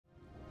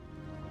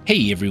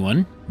Hey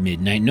everyone,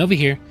 MidKnightNova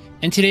here,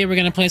 and today we're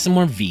going to play some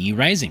more V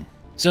Rising.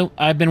 So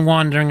I've been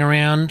wandering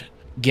around,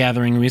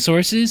 gathering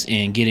resources,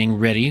 and getting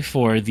ready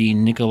for the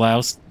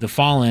Nikolaus the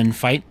Fallen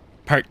fight,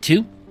 part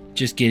 2.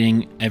 Just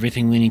getting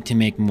everything we need to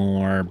make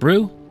more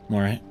brew,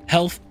 more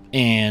health,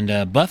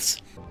 and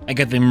buffs. I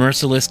got the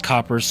Merciless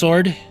Copper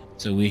Sword,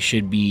 so we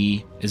should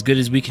be as good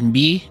as we can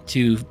be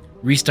to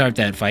restart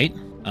that fight.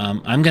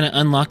 I'm going to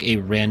unlock a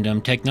random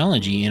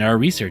technology in our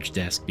research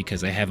desk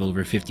because I have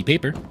over 50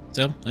 paper.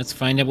 So let's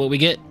find out what we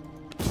get.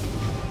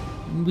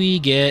 We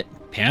get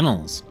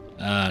panels,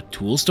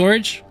 tool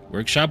storage,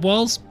 workshop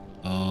walls.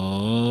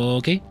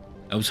 Okay.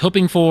 I was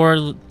hoping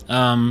for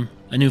a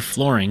new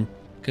flooring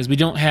because we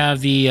don't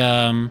have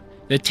the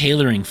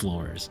tailoring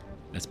floors.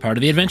 That's part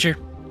of the adventure.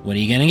 What are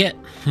you going to get?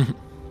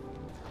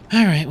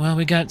 All right, well,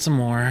 we got some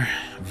more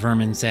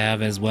vermin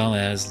salve as well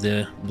as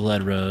the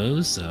blood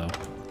rose, so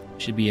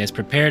should be as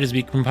prepared as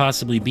we can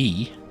possibly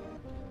be.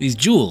 These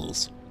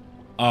jewels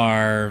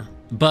are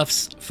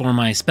buffs for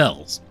my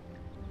spells.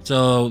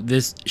 So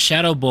this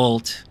Shadow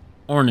Bolt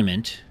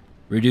ornament,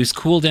 reduce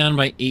cooldown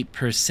by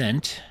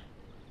 8%,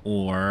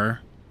 or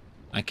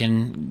I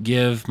can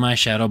give my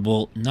Shadow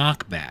Bolt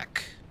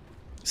knockback.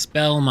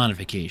 Spell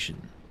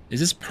modification. Is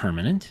this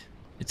permanent?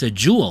 It's a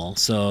jewel,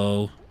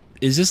 so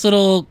is this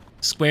little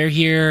square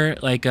here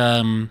like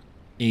a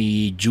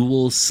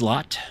jewel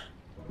slot?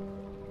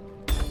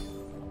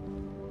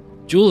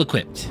 Jewel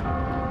equipped.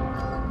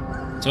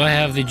 So I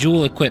have the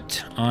jewel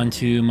equipped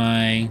onto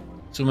my...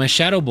 So my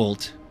Shadow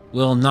Bolt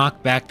will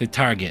knock back the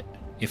target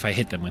if I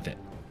hit them with it.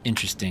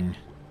 Interesting.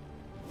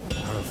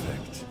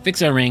 Perfect.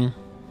 Fix our ring.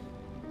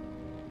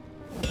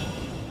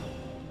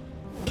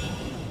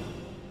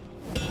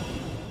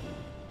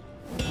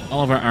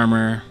 All of our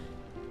armor.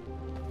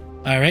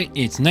 Alright,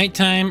 it's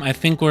nighttime. I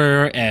think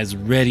we're as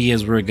ready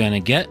as we're gonna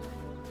get.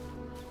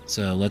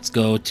 So let's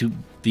go to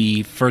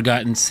the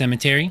Forgotten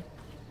Cemetery.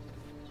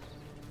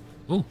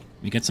 Oh,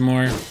 we got some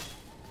more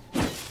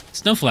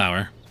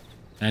snowflower.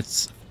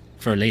 That's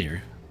for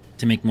later,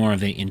 to make more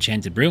of the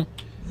enchanted brew.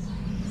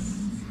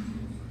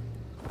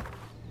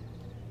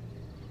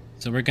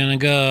 So we're gonna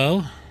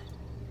go...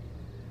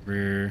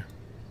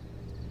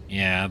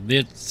 Yeah,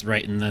 it's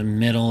right in the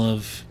middle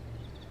of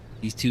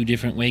these two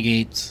different way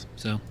gates,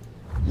 so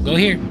we'll go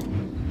here.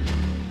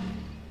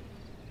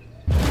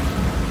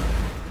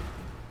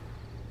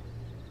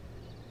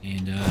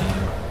 And,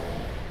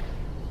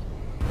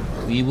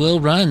 we will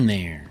run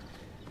there.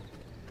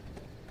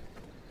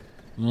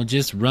 We'll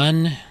just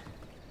run.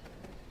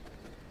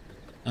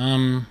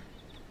 I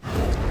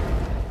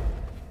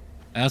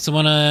also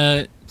want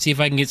to see if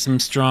I can get some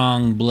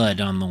strong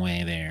blood on the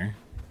way there.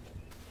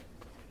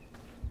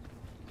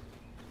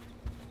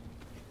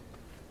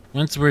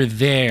 Once we're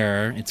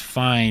there, it's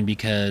fine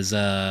because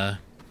low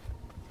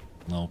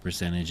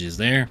percentage is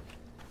there.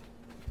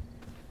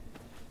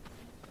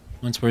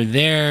 Once we're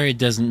there, it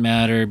doesn't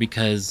matter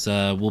because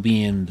we'll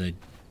be in the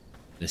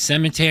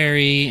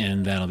cemetery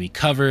and that'll be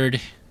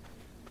covered.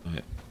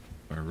 But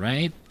for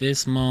right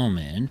this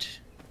moment,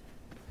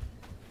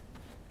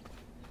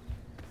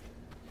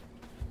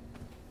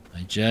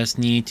 I just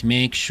need to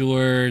make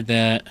sure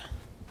that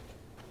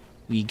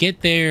we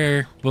get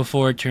there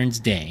before it turns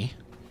day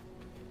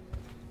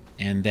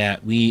and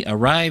that we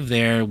arrive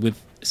there with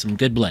some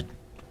good blood.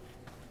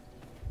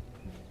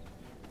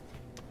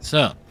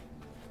 So,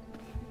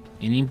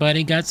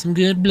 anybody got some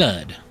good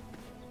blood?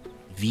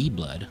 V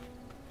blood.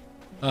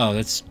 Oh,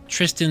 that's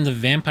Tristan the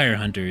Vampire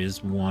Hunter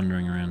is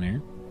wandering around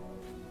here.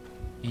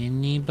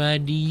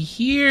 Anybody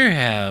here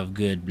have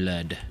good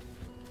blood?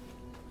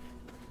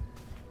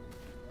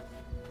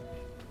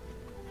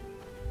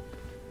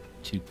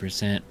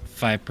 2%,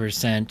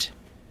 5%.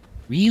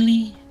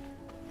 Really?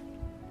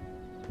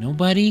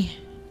 Nobody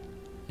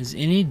has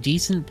any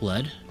decent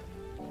blood?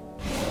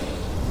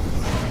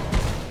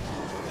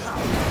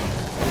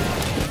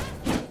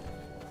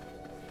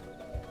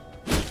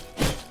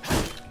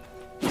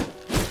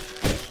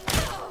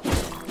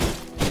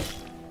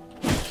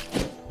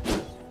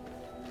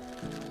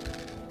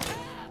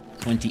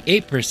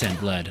 %,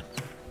 blood.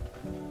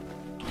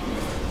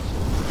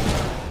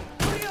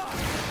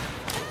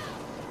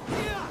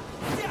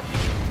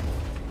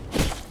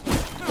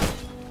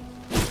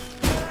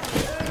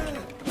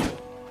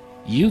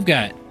 You've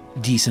got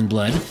decent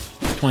blood,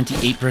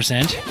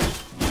 28%.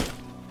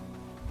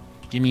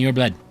 Give me your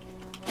blood.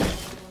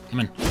 Come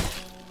on.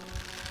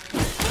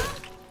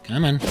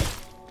 Come on.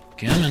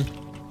 Come on.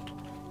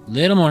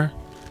 Little more.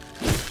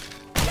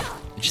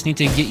 I just need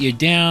to get you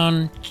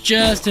down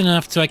just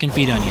enough so I can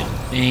feed on you.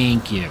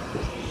 Thank you.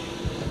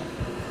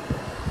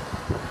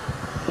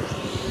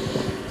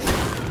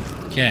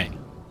 Okay.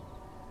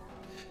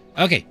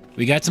 Okay,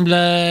 we got some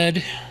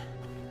blood.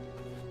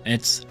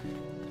 It's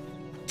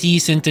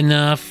decent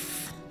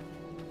enough.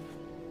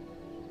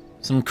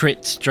 Some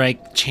crit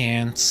strike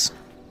chance.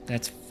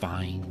 That's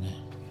fine.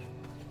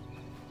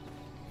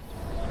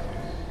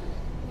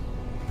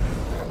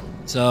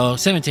 So,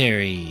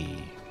 cemetery.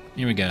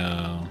 Here we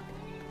go.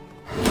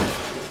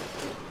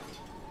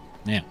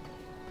 Now.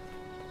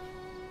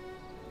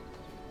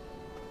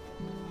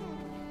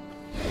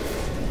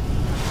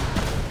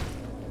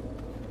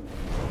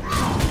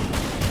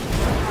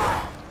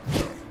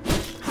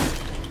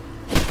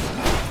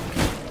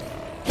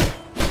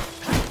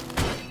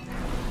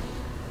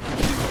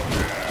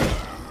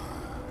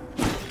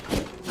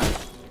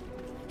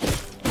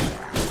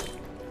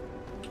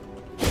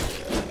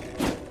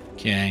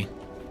 Okay.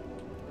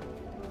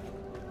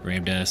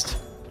 Grave dust.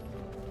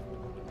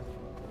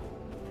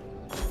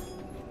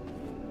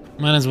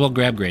 Might as well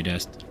grab grave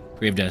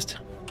dust.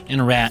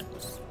 And a rat.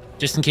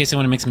 Just in case I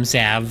want to make some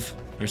salve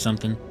or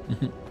something.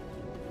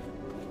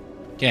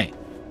 Okay.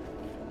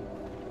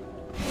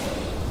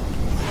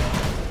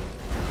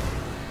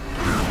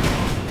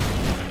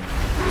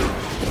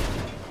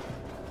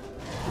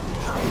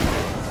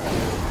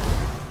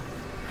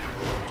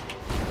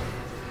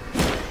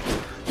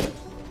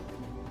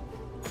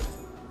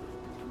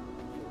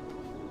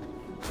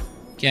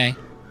 Okay.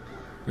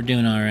 We're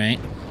doing all right.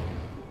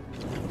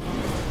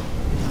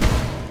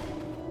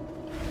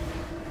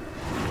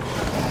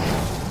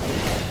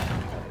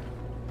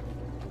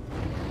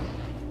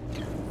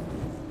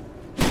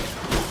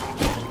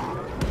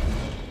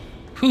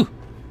 Whew.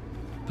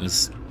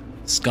 Those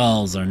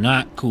skulls are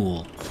not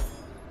cool.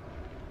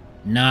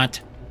 Not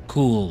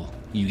cool,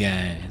 you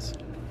guys.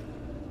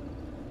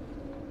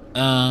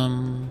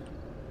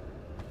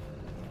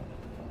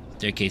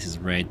 Staircase is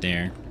right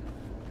there.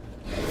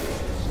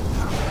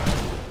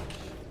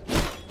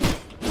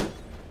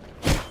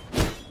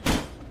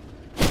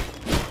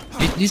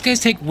 These guys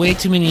take way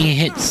too many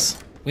hits.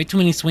 Way too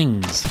many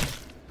swings.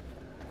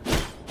 I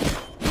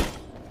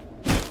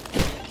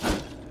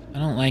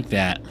don't like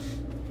that.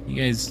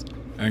 You guys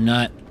are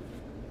not...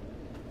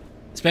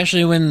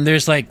 Especially when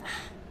there's like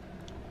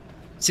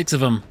 6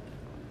 of them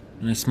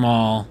in a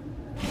small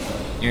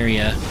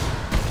area.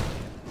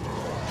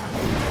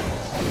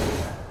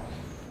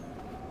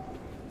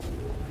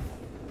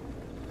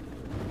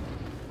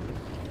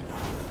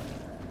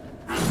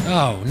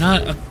 Oh,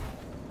 not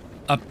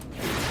a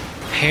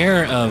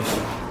pair of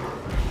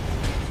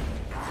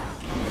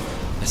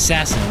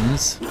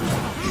assassins.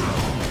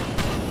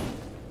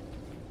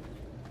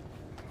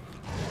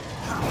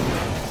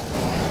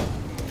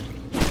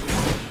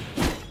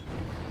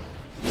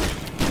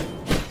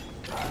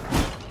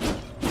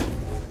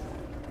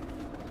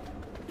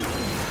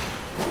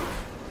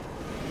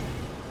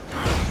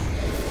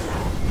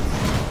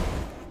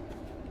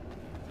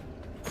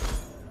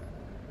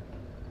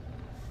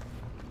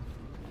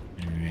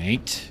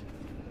 Alright.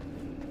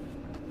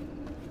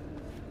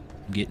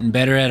 I'm getting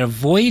better at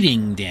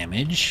avoiding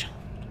damage.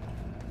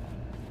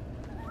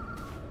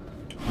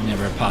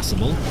 Whenever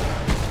possible.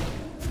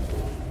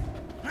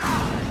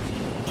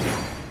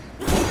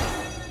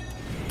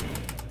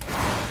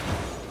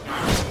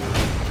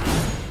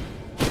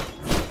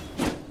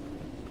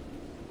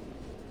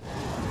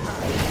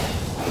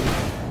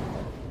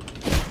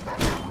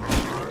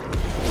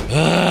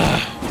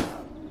 Ugh!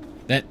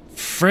 That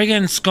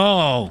friggin'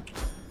 skull!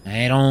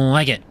 I don't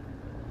like it.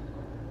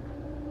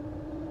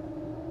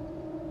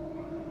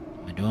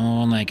 I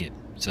don't like it.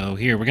 So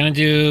here, we're gonna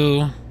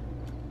do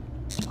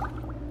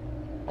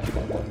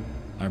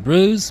our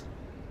brews.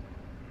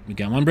 We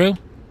got 1 brew.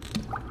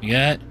 We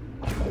got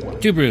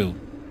 2 brew.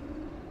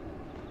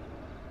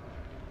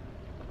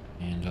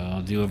 And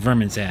I'll do a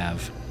vermin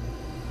salve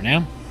for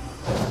now.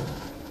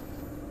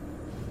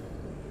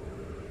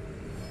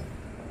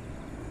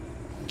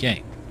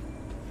 Okay.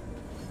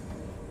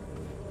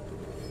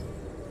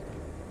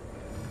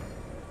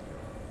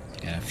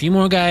 Got a few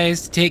more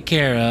guys to take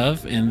care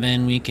of, and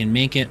then we can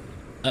make it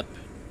up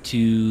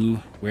to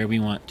where we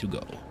want to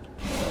go.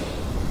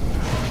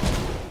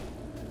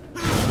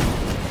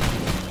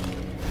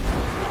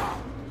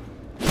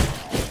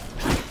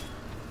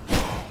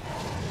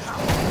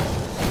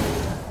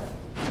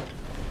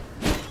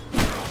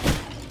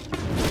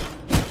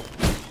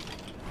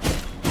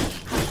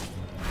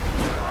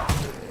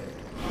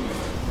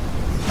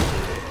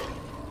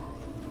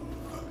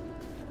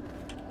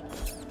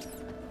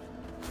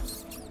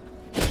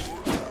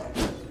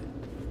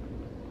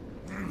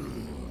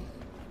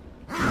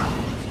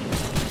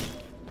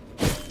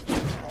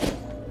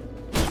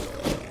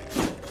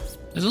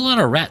 There's a lot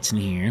of rats in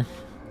here.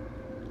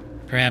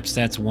 Perhaps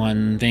that's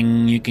one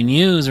thing you can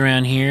use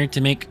around here to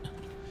make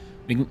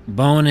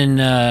bone and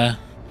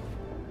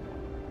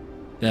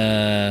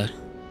the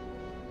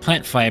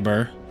plant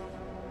fiber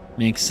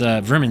makes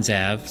vermin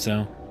salve,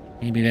 so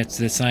maybe that's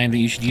the sign that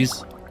you should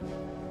use.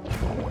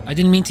 I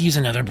didn't mean to use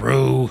another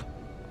brew.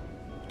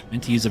 I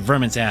meant to use a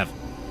vermin salve.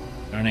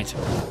 Darn it.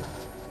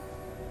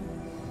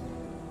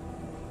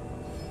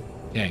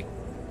 Okay.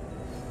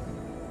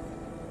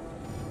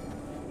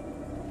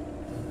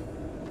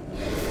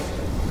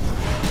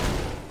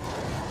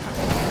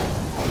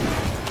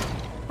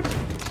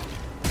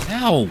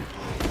 Ow!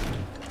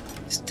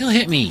 Still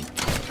hit me.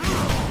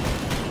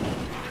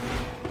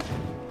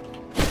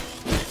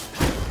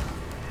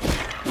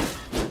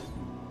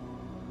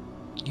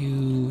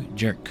 You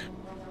jerk.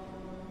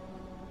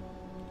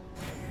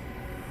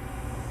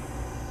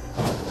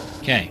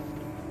 Okay.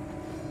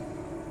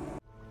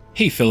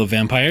 Hey fellow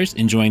vampires,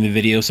 enjoying the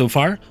video so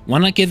far? Why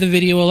not give the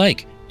video a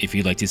like? If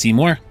you'd like to see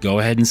more, go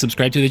ahead and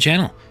subscribe to the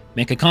channel.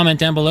 Make a comment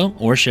down below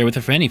or share with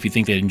a friend if you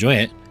think they'd enjoy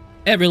it.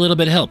 Every little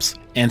bit helps,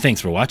 and thanks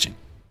for watching.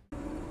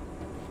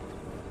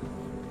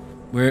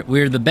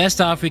 We're the best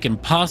off we can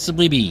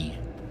possibly be.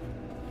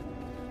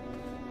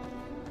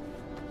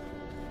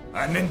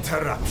 An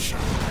interruption.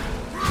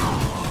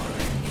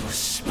 You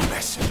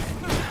specimen.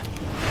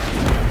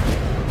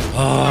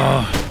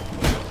 Oh.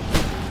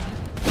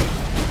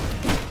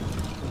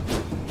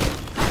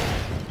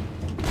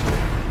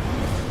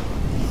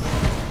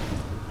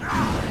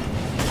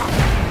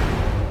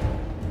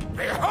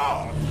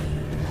 Behold!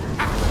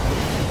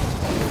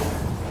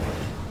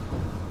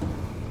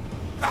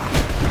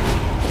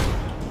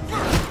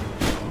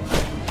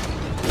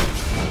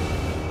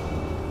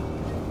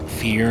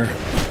 Fear.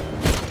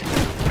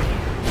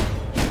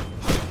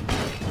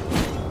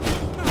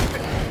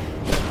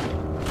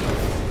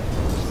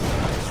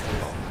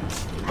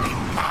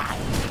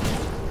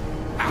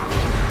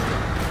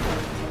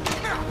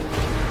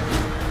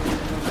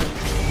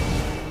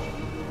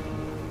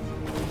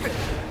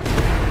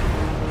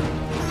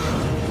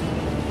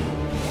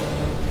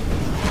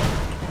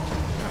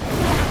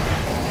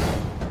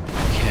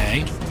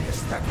 Okay.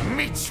 Is that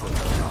meat suit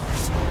of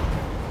yours?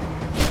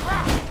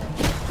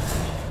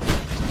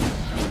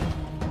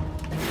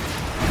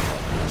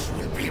 This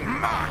will be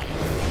mine.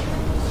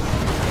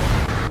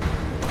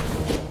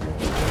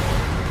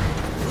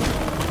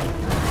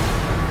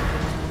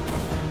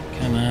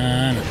 Come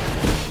on.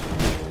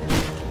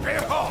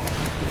 Behold!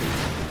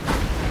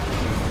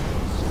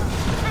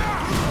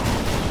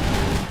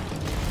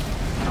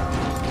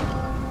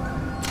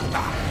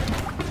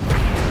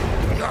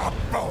 Your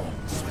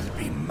bones will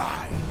be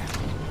mine.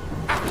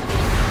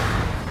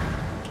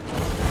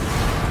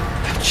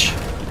 Ouch.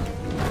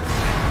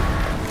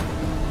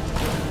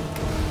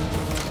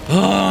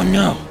 Oh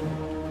no.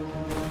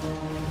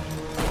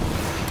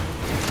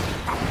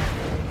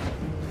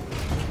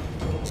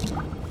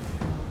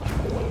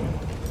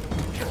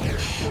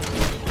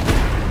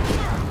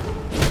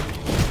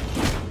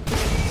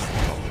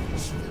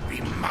 Bones will be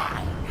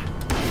mine.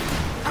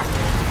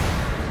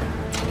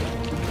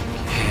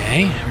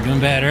 Okay, we're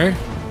doing better.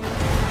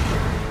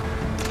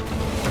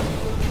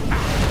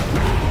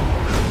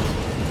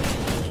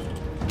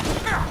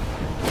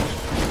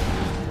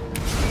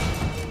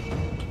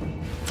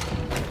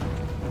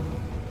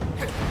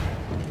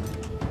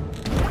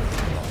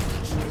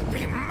 Bones will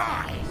be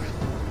mine.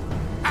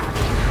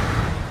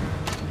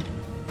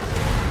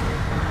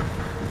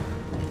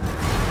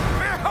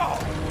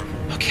 Behold!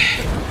 Okay.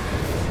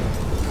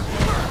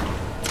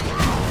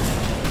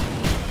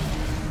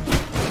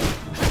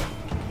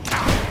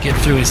 Get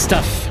through his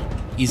stuff.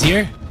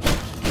 Easier?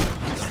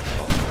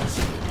 Bones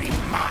will be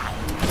mine.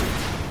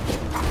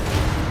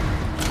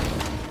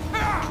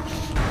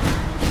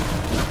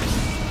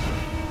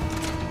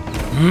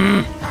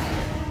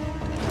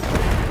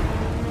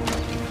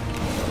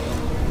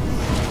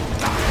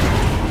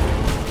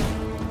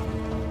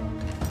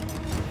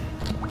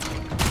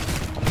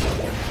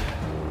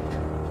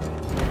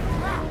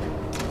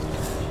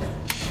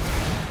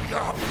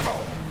 Your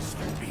bones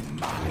will be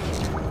mine.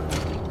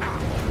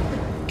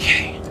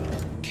 Okay.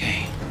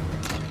 Okay.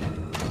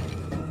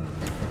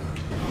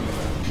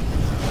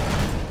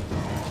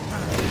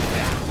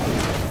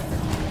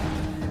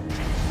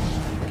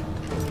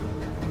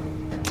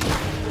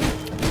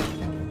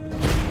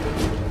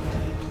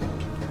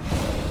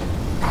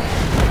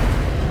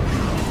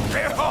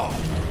 Behold!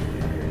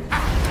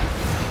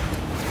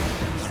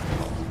 Your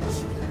bones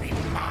will be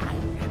mine.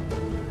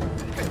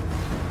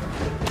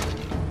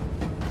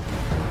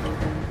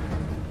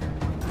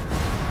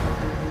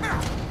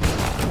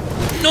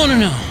 No, no,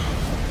 no.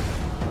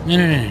 No,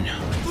 no, no, no, no.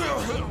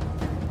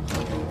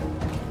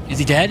 Is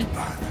he dead?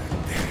 Father,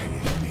 bury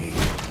me,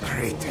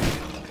 Cretan.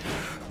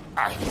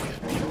 I will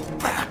be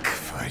back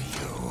for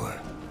you.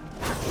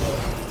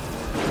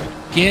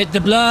 Get the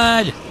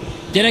blood!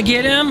 Did I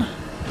get him?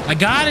 I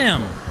got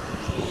him!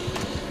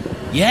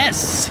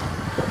 Yes!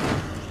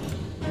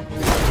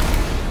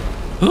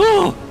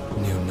 Ooh!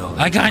 New knowledge.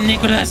 I got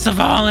Nicholas the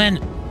Fallen!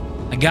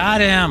 I got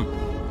him!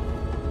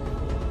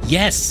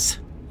 Yes!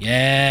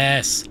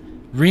 Yes!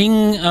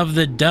 Ring of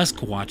the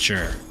Dusk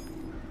Watcher.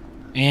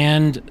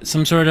 And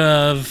some sort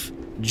of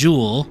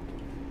jewel.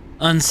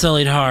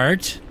 Unsullied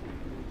Heart.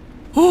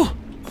 Whew!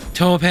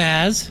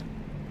 Topaz.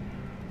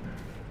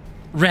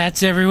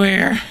 Rats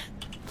everywhere.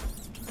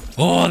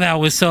 Oh, that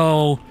was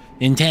so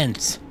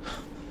intense.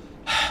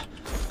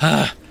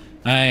 I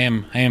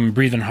am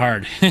breathing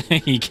hard,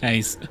 you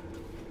guys.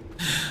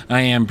 I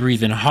am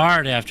breathing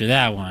hard after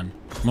that one.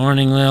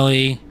 Morning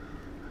Lily.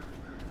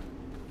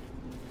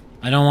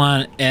 I don't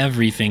want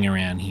everything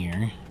around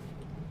here.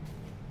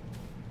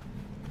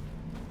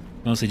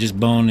 Mostly just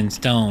bone and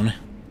stone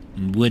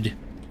and wood.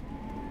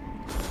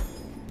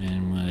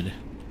 And wood.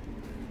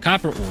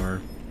 Copper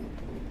ore.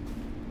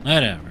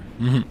 Whatever.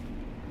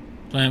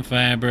 Plant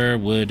fiber,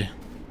 wood.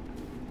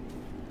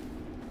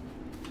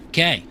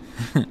 Okay.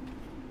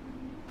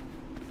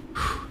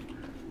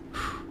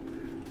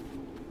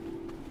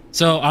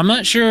 So I'm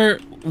not sure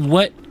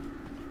what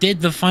did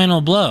the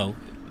final blow.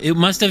 It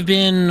must have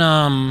been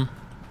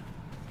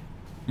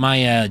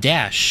my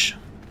dash.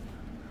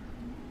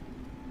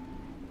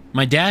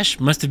 My dash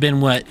must have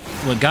been what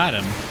got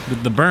him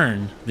with the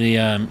burn,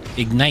 the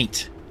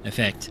ignite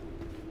effect.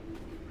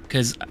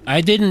 Because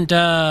I didn't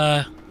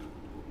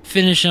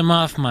finish him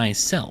off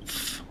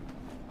myself.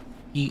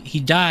 He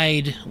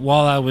died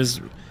while I was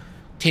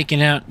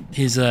taking out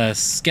his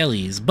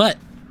skellies, but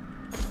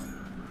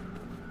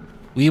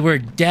we were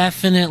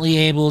definitely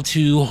able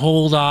to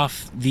hold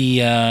off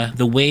the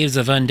waves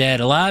of undead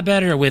a lot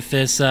better with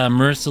this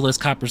merciless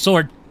copper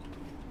sword.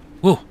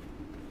 Whew.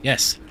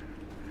 Yes.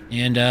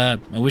 And I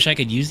wish I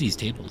could use these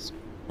tables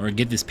or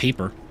get this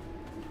paper.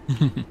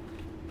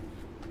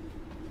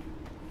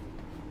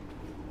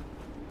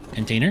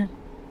 Container?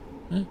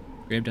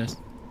 Grave dust.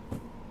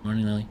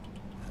 Morning lily.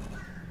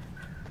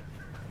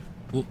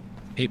 Oh,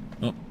 paper.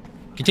 Oh,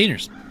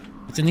 containers.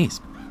 What's in these?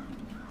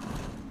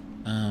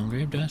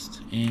 Grave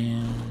dust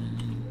and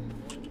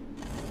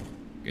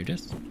grave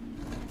dust.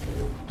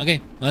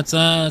 Okay, let's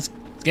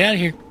get out of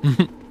here.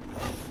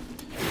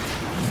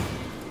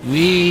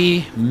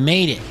 We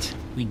made it.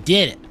 We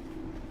did it.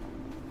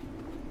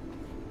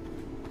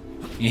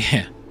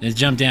 Yeah, let's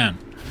jump down.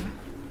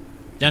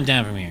 Jump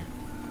down from here.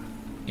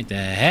 Get the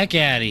heck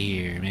out of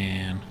here,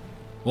 man.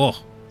 Whoa,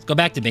 let's go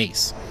back to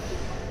base.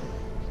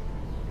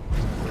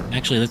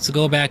 Actually, let's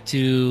go back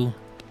to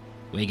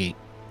Waygate.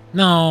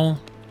 No.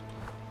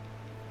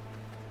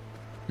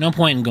 No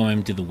point in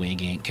going to the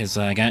Waygate, because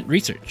I got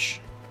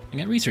research. I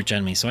got research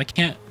on me, so I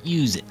can't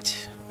use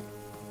it.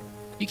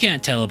 You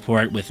can't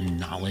teleport with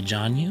knowledge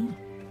on you.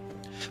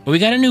 But we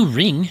got a new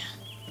ring.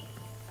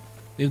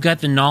 We've got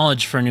the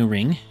knowledge for a new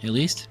ring, at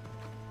least.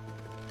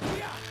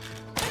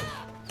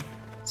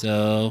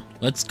 So,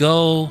 let's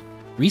go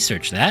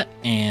research that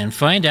and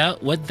find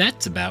out what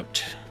that's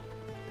about.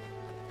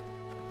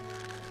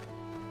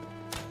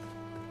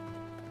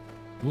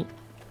 Ooh.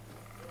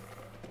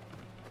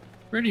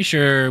 Pretty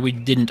sure we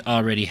didn't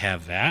already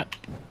have that.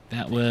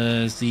 That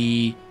was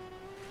the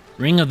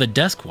Ring of the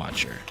Dusk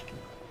Watcher.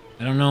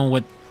 I don't know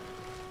what...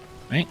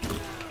 Right?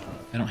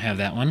 I don't have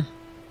that one.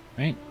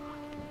 Right?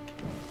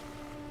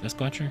 Dusk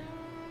Watcher?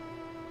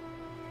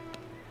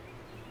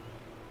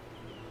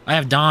 I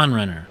have Dawn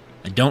Runner.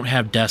 I don't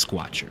have Dusk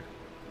Watcher.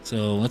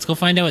 So let's go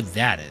find out what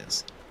that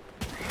is.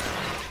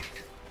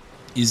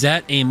 Is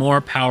that a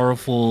more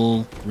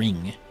powerful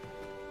ring?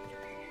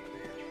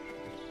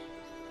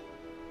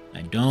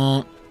 I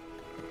don't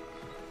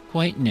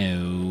quite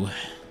know.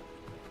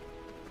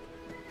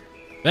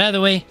 By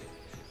the way,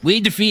 we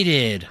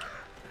defeated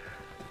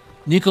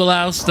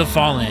Nikolaus the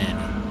Fallen.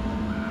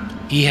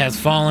 He has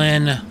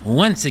fallen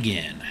once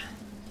again.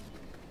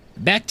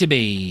 Back to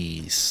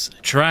base.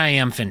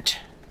 Triumphant.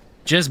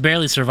 Just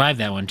barely survived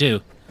that one,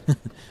 too.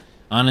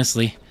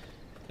 Honestly,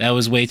 that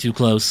was way too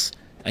close.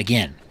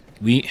 Again,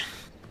 we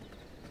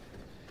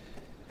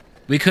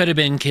could have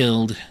been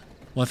killed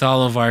with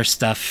all of our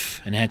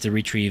stuff and had to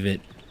retrieve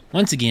it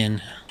once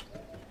again.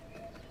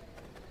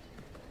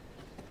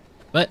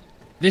 But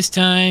this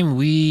time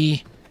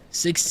we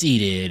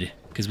succeeded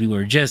because we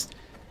were just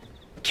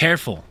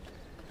careful.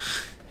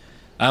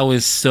 I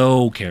was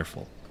so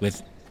careful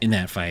in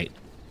that fight.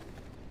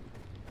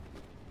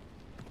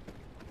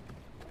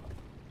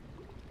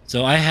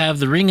 So I have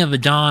the Ring of the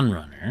Dawn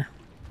Runner.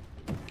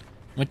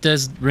 What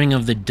does Ring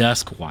of the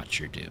Dusk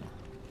Watcher do?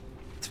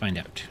 Let's find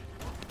out.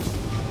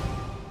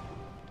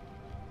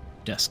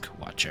 Dusk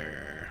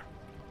Watcher.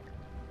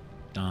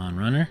 Dawn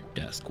Runner,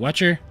 Dusk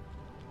Watcher.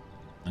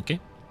 Okay.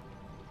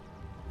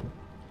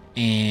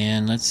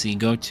 And let's see,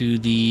 go to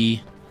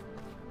the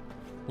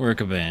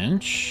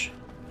workbench.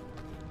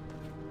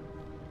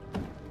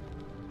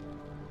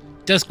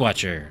 Dusk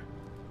Watcher.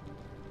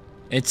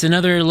 It's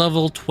another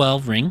level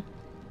 12 ring.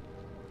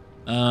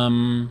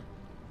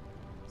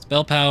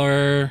 Spell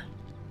power.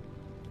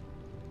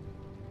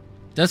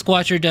 Dusk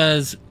Watcher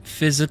does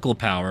physical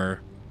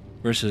power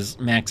versus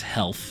max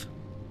health.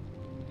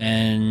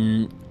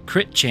 And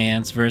crit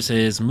chance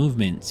versus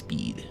movement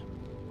speed.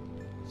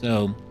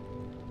 So,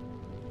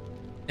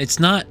 it's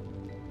not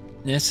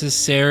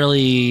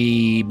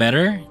necessarily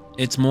better.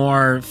 It's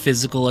more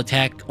physical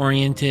attack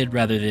oriented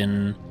rather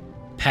than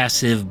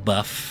passive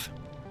buff.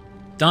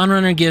 Dawn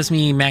Runner gives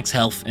me max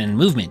health and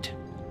movement.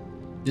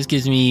 This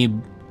gives me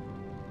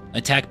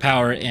attack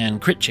power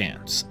and crit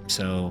chance.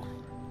 So,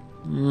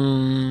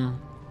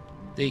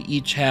 they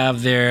each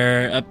have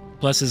their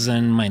pluses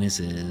and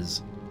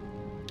minuses.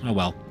 Oh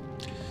well.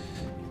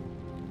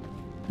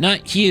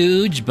 Not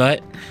huge,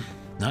 but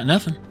not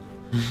nothing.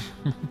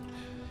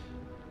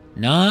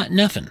 Not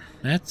nothing.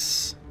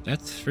 That's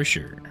for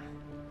sure.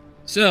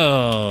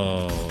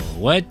 So,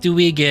 what do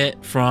we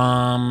get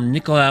from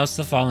Nikolaus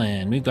the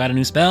Fallen? We've got a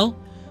new spell,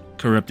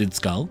 Corrupted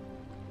Skull.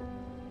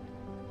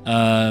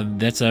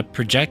 That's a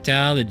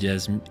projectile that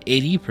does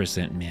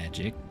 80%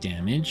 magic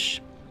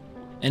damage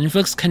and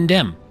inflicts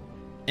condemn.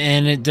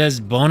 And it does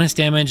bonus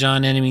damage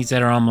on enemies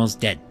that are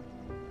almost dead.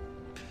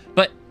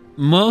 But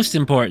most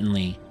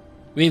importantly,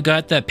 we've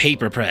got the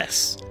paper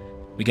press.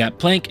 We got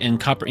plank and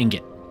copper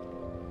ingot.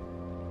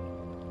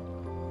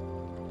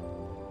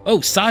 Oh,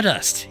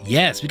 sawdust.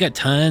 Yes, we got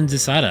tons of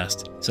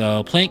sawdust.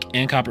 So plank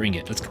and copper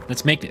ingot.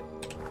 Let's make it.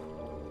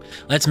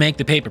 Let's make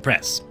the paper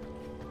press.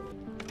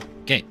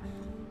 Okay.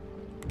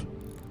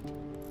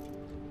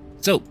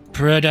 So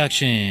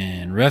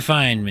Production,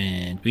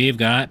 refinement. We've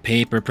got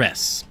paper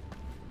press.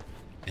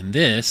 And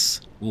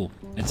this, ooh,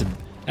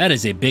 that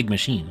is a big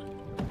machine.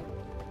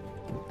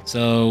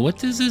 So what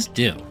does this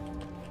do?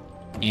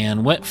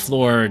 And what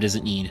floor does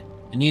it need?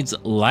 It needs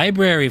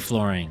library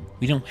flooring.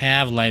 We don't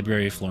have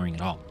library flooring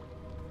at all.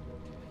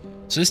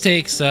 So this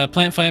takes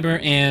plant fiber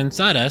and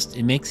sawdust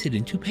and makes it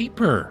into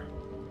paper.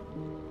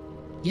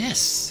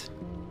 Yes.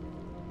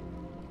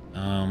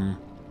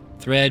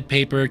 Thread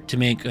paper to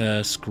make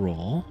a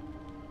scroll.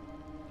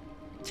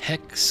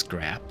 Tech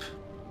scrap.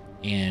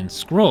 And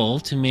scroll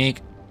to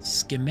make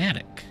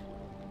schematic.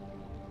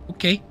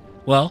 Okay,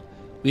 well,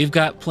 we've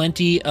got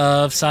plenty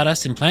of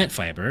sawdust and plant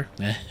fiber.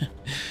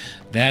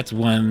 That's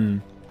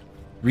one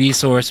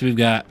resource we've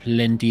got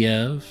plenty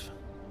of.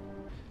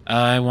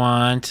 I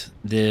want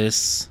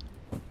this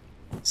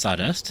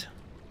sawdust.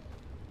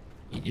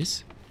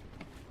 Yes.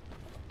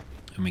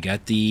 And we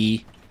got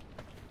the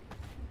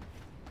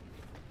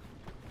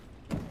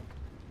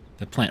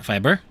plant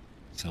fiber.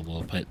 So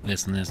we'll put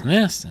this and this and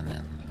this, and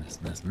then this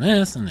and this and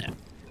this and that.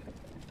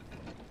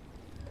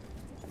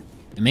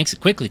 It makes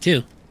it quickly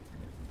too.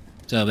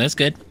 So that's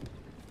good.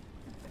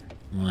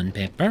 One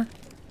paper.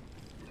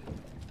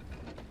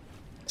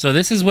 So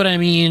this is what I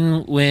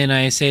mean when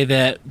I say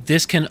that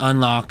this can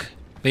unlock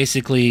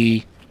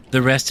basically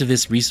the rest of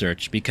this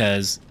research,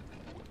 because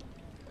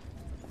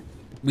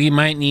we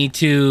might need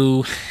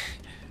to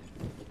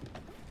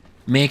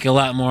make a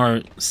lot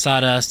more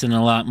sawdust and get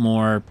a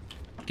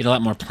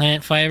lot more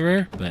plant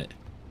fiber, but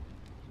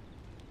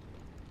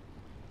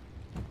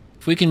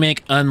if we can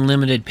make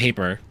unlimited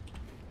paper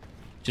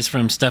just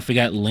from stuff we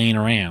got laying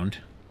around.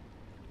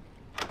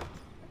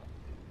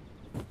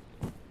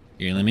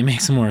 Here, let me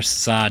make some more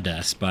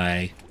sawdust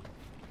by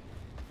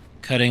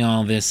cutting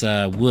all this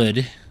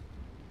wood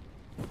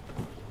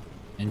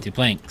into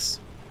planks.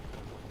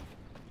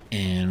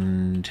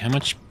 And how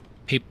much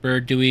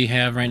paper do we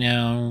have right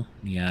now?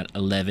 We got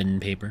 11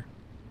 paper.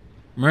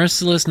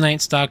 Merciless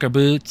Night Stalker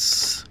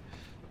boots.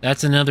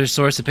 That's another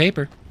source of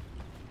paper.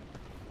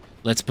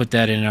 Let's put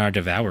that in our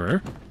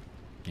devourer.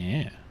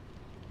 Yeah.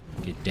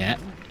 Get that.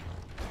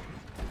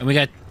 And we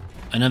got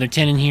another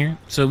 10 in here.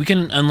 So we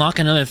can unlock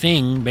another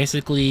thing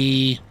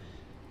basically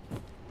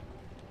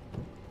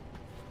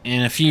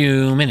in a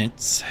few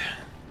minutes.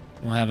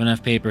 We'll have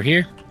enough paper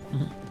here.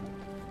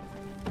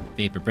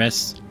 Paper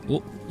press.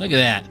 Oh, look at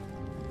that.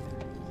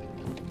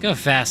 Look how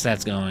fast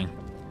that's going.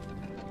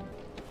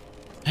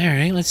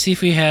 Alright, let's see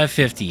if we have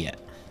 50 yet.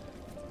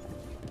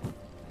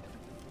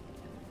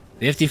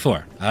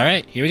 54.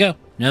 Alright, here we go.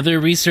 Another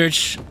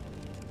research.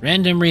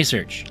 Random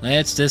research.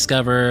 Let's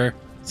discover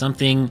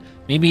something.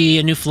 Maybe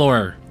a new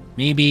floor.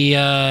 Maybe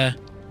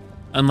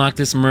unlock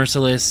this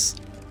merciless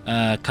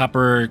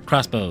copper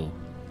crossbow.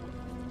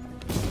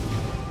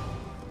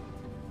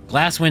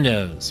 Glass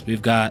windows.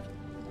 We've got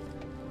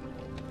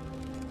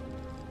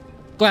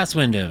glass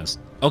windows.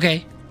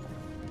 Okay.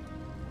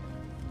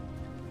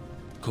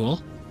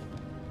 Cool.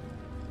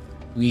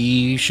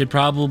 We should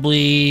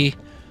probably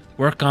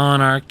work on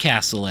our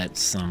castle at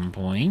some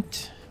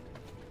point.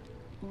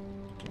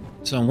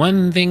 So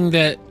one thing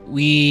that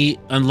we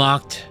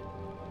unlocked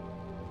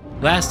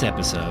last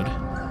episode,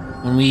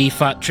 when we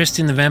fought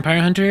Tristan the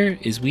Vampire Hunter,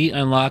 is we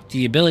unlocked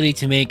the ability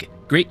to make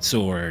great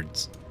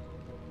swords.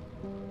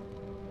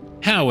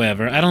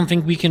 However, I don't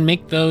think we can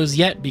make those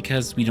yet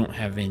because we don't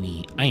have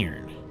any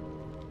iron.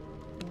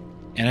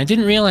 And I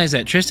didn't realize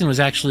that Tristan was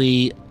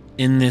actually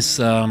in this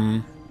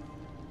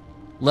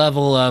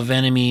level of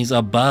enemies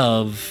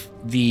above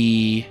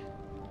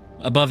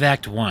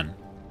Act 1.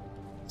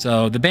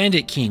 So the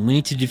Bandit King, we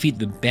need to defeat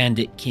the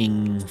Bandit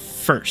King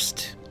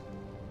first.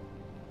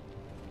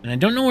 And I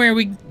don't know where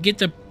we get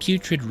the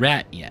putrid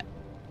rat yet.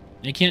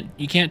 You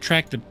can't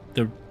track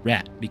the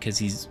rat because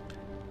he's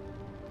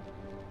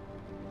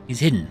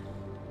hidden.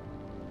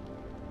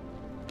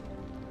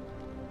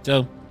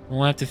 So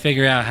we'll have to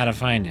figure out how to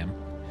find him.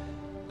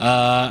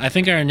 I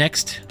think our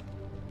next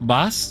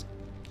boss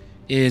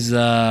is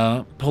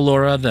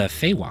Polora the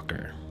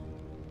Feywalker.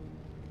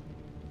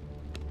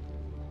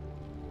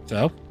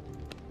 So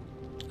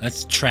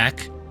let's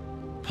track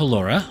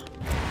Polora.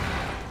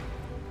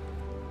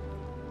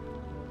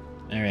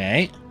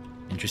 Alright.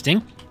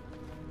 Interesting.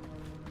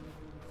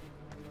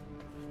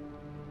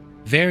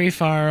 Very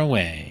far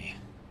away.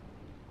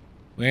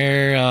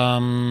 Where,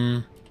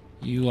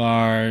 you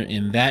are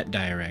in that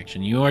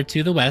direction. You are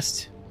to the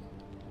west.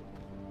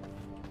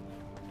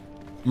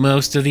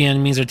 Most of the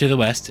enemies are to the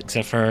west,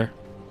 except for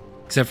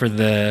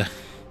that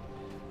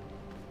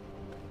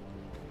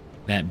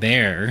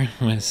bear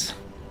was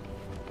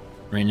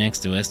right next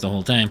to us the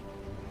whole time.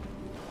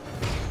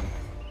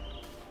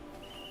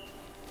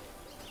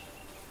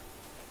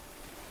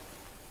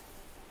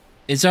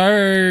 Is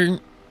our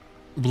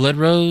blood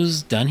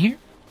rose done here?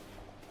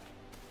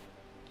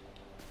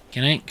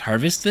 Can I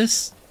harvest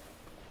this?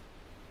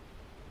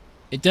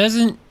 It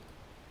doesn't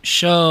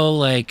show,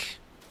 like...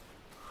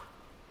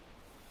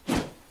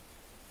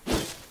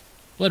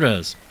 Blood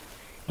rose.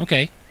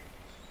 Okay.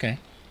 Okay.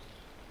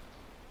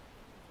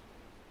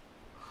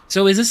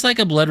 So is this like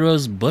a blood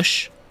rose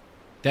bush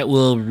that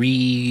will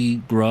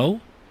regrow?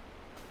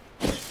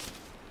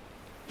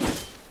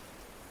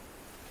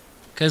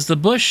 Because the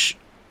bush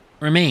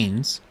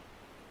remains.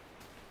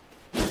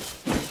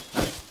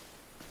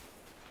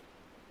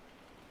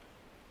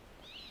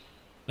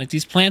 Like,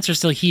 these plants are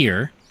still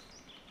here.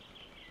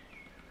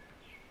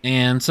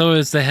 And so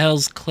is the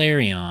Hell's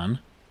Clarion.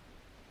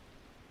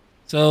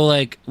 So,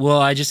 like, will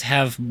I just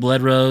have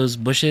blood rose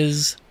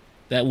bushes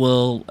that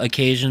will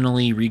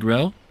occasionally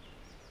regrow?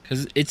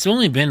 Because it's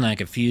only been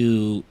like a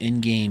few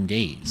in-game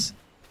days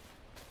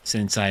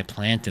since I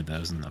planted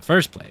those in the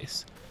first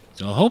place.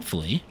 So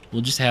hopefully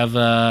we'll just have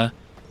a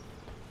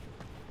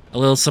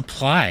little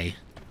supply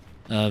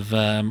of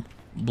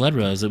blood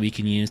rose that we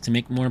can use to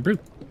make more brew.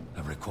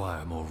 I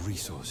require more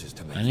resources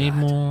to make I need that.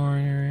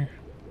 more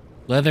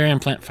leather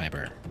and plant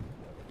fiber.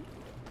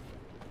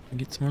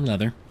 Get some more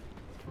leather.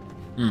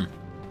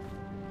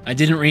 I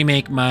didn't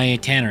remake my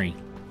tannery.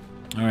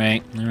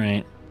 Alright.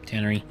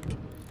 Tannery.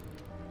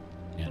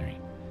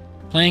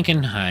 Plank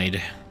and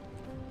hide.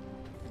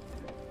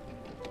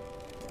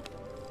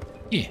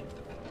 Yeah.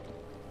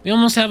 We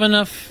almost have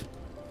enough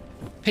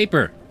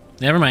paper.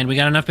 Never mind, we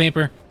got enough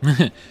paper.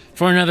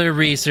 For another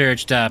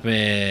research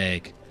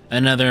topic.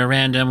 Another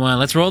random one.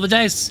 Let's roll the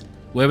dice.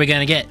 What are we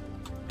gonna get?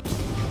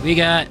 We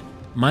got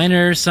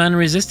minor sun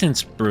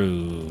resistance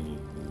brew.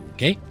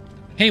 Okay.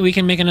 Hey, we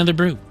can make another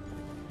brew.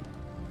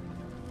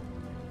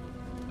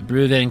 A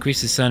brew that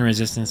increases sun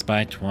resistance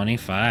by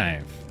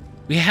 25.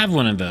 We have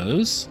one of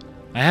those.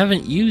 I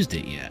haven't used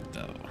it yet,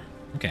 though.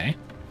 Okay.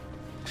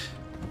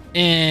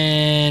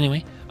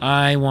 Anyway,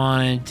 I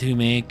wanted to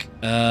make,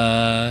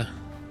 let's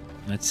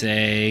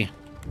say,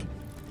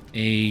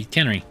 a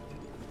tannery.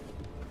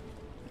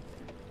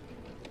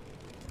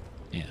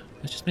 Yeah,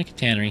 let's just make a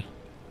tannery.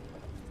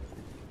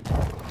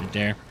 Right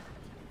there.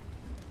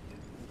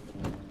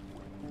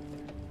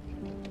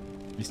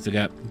 We still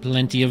got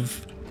plenty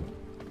of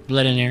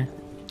blood in there.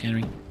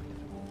 Tannery.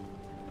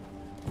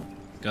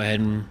 Go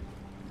ahead and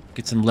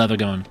get some leather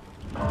going.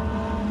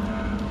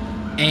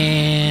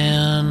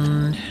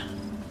 And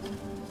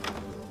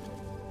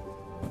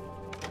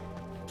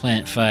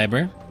plant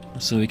fiber,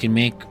 so we can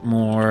make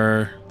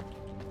more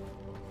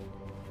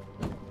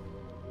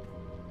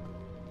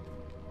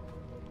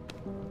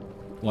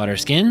water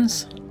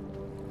skins.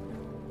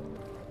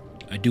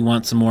 I do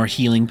want some more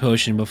healing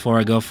potion before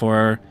I go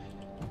for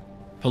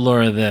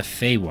Polora the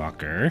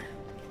Feywalker.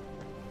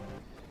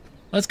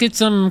 Let's get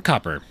some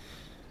copper.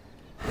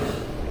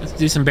 Let's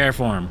do some bear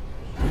form.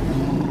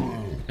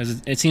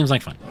 Because it seems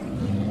like fun.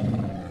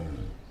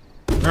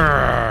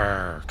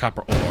 Arrgh,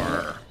 copper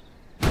ore.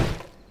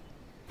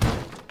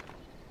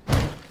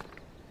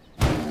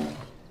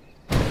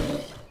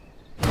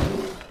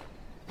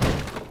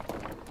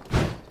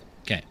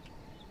 Okay.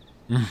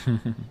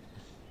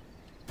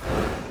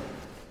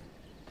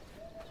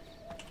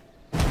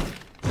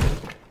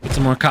 Get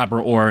some more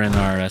copper ore in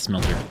our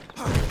smelter.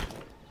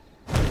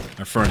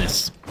 Our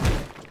furnace.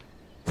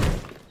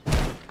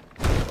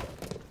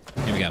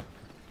 Here we go.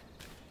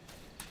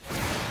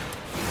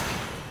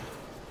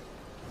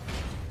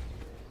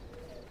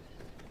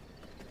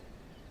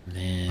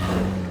 Then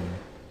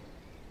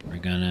we're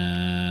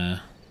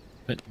gonna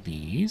put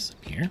these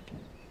up here.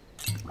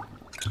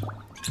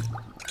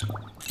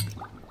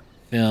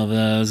 Fill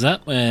those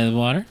up with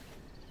water.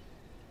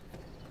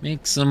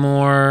 Make some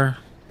more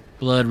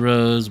blood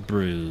rose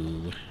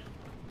brew.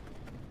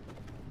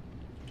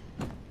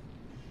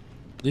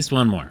 At least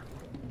one more.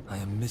 I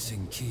am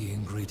missing key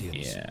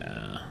ingredients.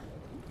 Yeah.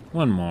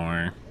 One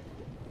more.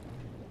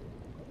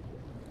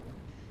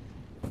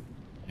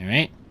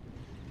 Alright.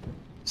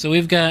 So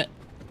we've got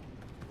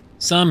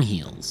some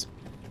heals.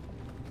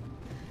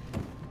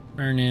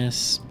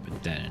 Furnace.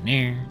 Put that in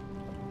there.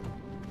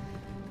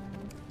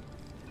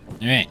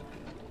 Alright.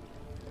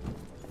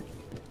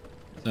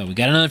 So we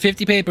got another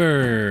 50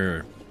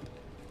 paper.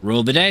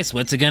 Roll the dice.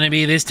 What's it gonna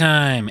be this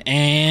time?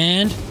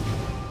 And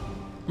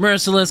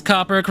merciless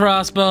copper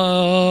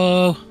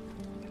crossbow.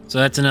 So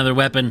that's another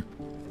weapon.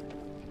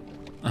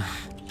 I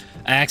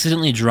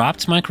accidentally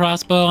dropped my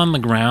crossbow on the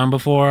ground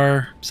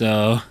before,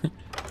 so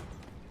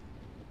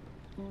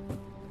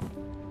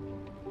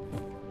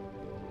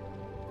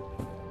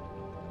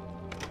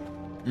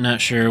not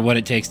sure what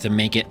it takes to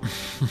make it.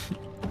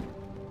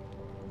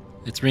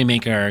 Let's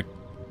remake our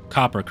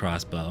copper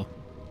crossbow.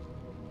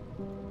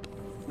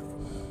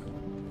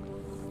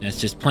 That's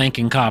just plank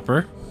and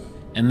copper.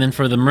 And then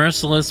for the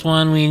merciless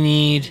one, we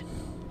need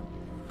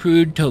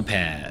crude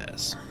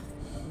topaz.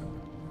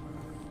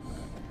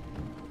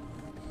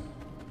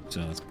 So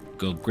let's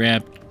go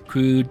grab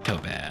crude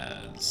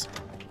topaz.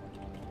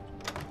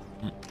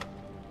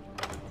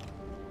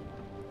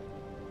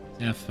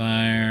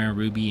 Sapphire,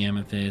 ruby,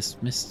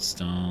 amethyst,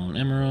 miststone,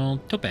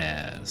 emerald,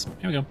 topaz.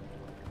 Here we go.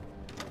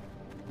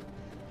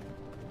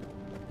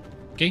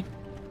 Okay.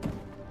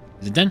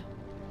 Is it done?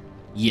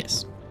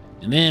 Yes.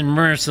 And then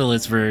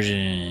merciless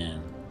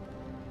version.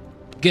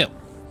 Go.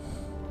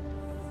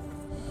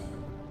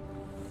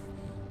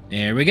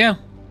 There we go.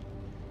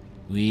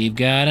 We've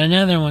got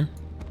another one.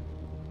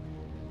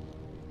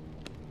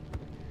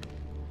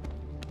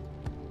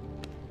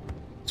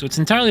 So it's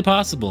entirely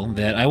possible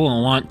that I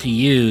will want to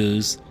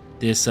use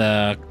this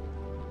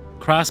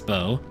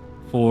crossbow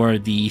for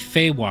the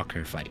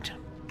Feywalker fight.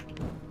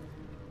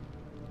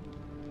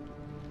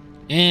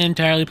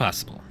 Entirely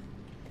possible.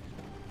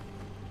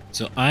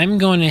 So I'm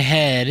going to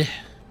head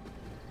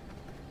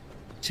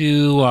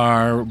to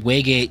our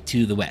waygate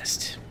to the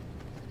west.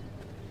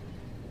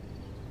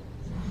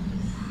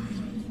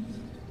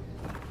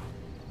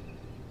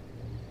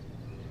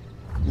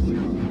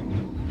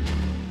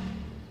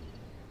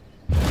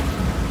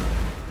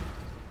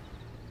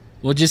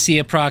 We'll just see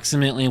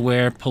approximately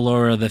where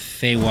Polora the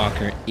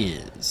Feywalker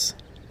is.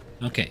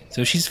 Okay,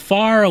 so she's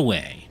far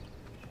away.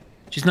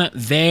 She's not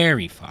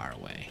very far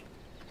away,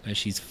 but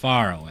she's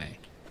far away.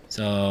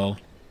 So,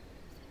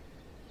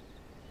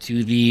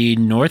 to the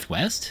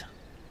northwest?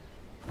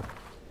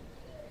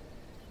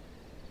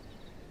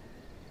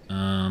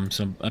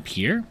 So up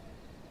here?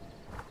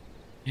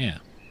 Yeah.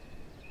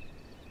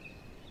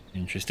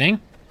 Interesting.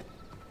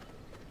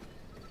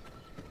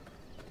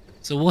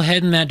 So we'll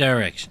head in that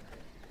direction.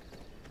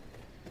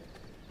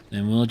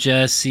 And we'll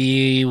just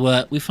see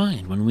what we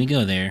find when we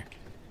go there.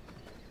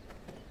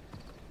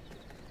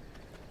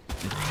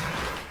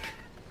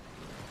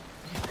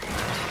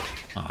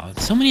 Oh,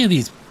 so many of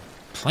these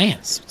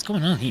plants. What's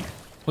going on here?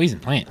 Poison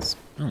plants.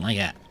 I don't like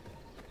that.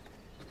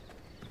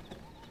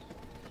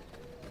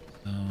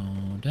 So,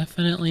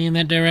 definitely in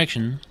that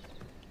direction.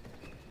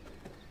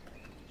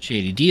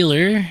 Shady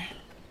dealer.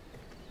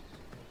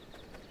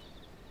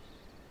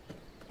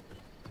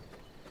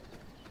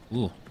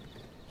 Ooh.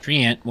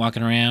 Tree ant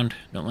walking around.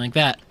 Don't like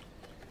that.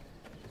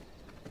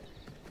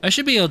 I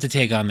should be able to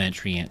take on that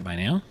tree ant by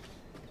now.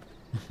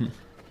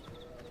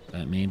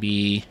 But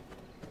maybe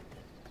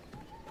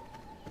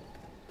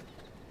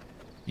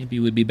it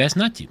would be best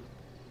not to.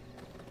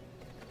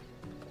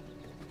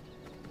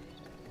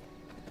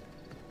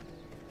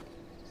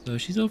 So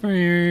she's over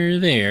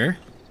there.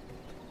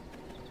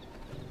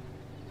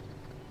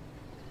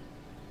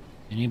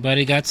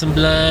 Anybody got some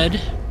blood?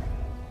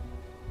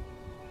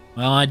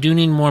 Well, I do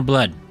need more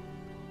blood.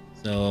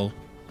 So,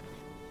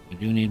 I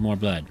do need more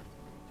blood.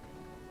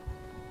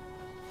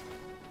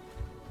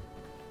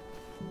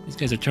 These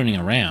guys are turning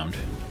around.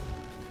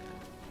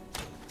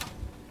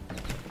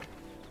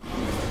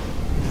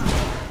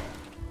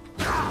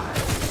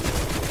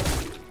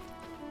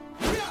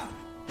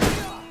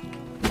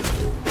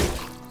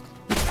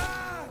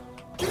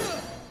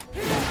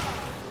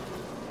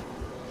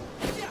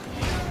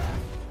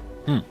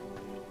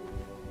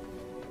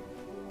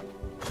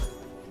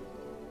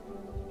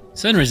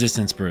 Sun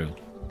resistance brew.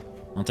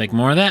 I'll take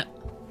more of that.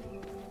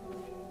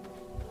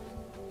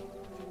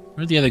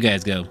 Where'd the other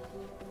guys go?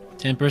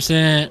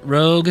 10%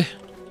 rogue.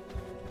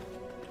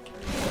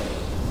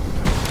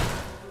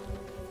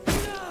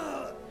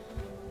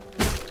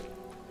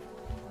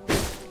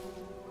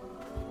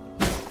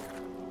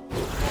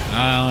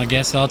 I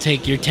guess I'll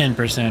take your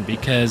 10%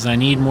 because I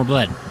need more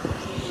blood.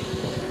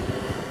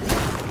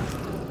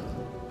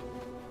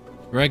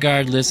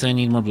 Regardless, I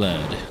need more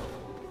blood.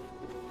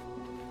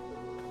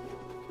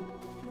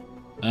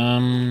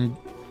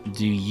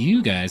 Do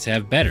you guys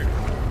have better?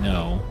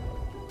 No.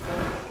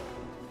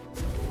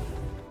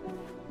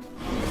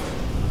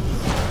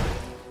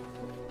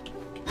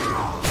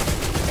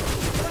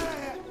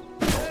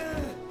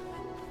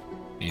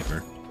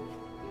 Paper.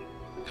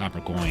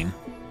 Copper coin.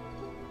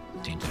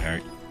 Tainted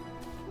heart.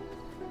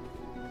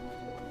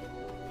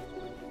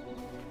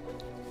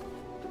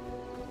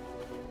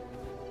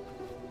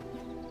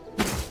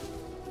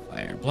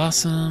 Fire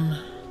blossom.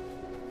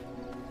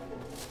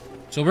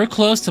 So we're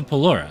close to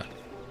Polora.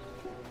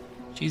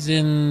 She's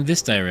in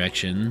this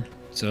direction.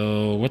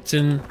 So what's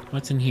in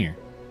here?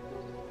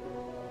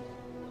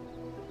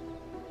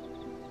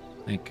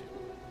 Like,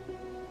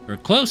 we're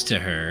close to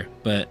her,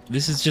 but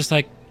this is just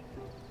like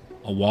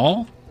a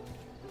wall?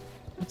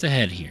 What's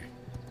ahead here?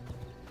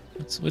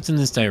 What's in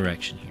this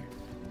direction here?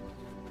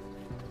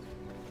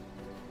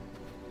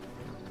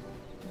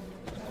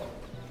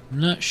 I'm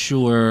not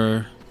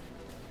sure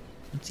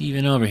what's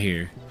even over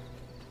here.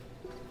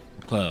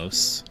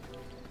 Close.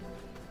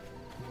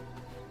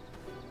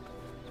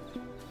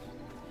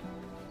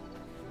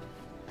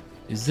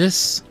 Is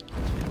this...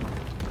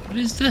 What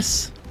is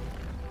this?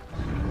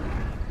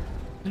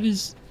 What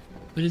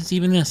is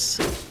even this?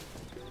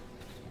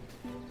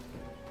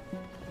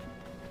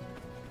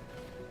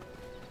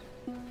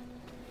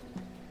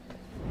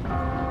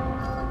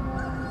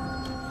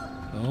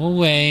 Go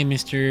away,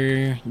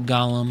 Mr.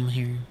 Gollum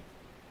here.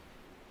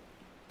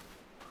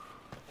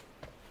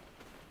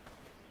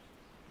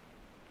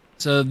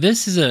 So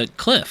this is a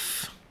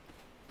cliff.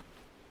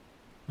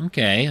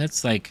 Okay,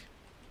 that's like...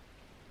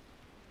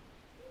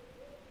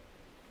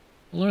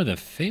 Polora the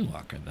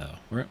Feywalker, though.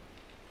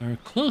 We're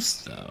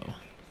close, though.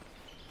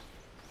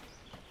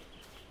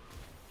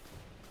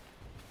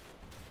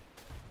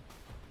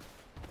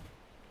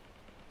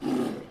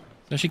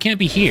 So she can't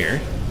be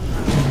here.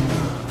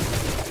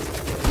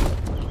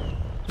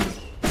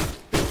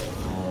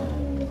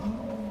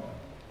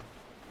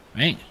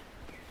 Right?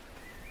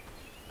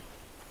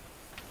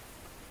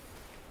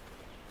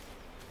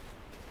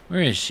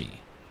 Where is she?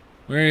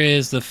 Where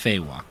is the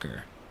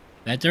Feywalker?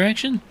 That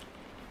direction?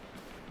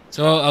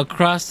 So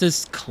across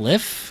this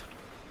cliff?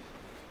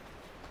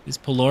 Is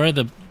Polora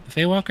the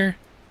Feywalker?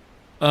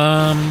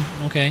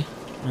 Okay.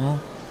 Well,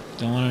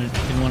 didn't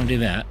want to do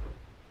that.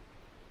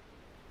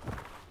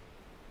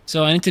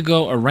 So I need to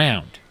go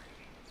around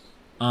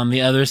on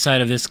the other side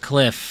of this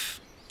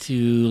cliff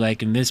to,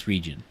 like, in this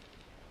region.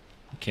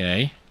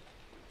 Okay.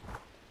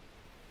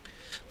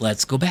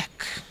 Let's go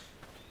back.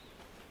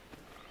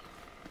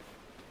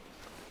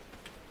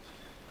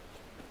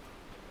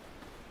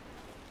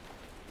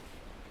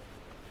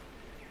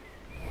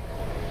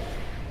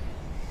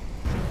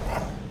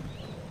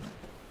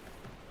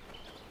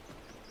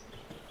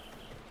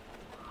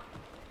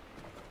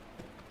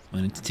 I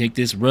need to take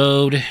this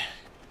road.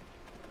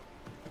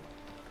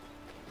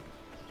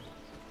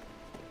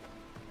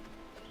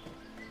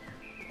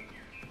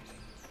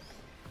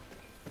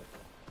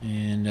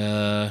 And,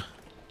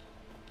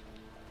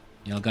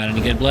 y'all got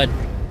any good blood?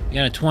 You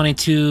got a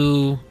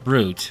 22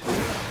 brute.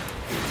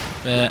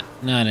 But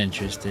not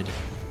interested.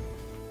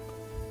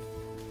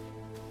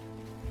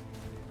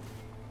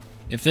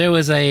 If there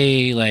was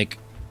a, like,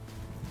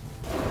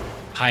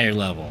 higher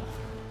level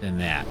than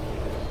that,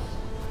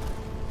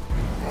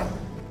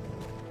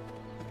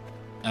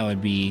 I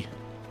would be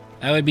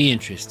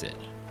interested,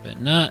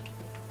 but not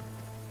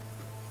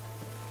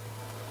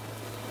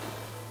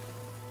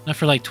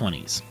for like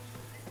 20s.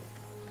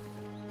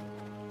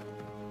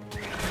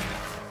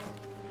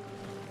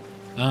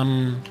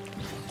 Oh.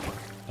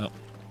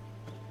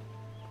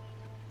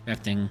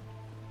 Crafting.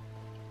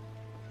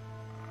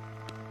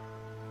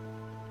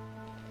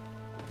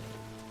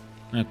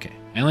 Okay,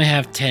 I only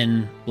have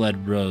 10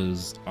 blood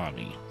rose on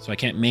me, so I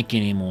can't make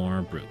any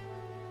more brew.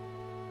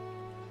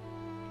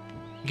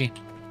 Okay.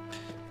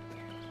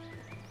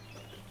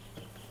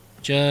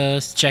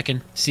 Just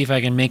checking, see if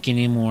I can make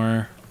any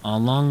more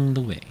along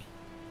the way.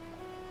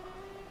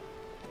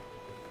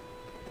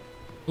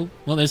 Oh,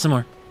 well, there's some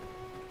more.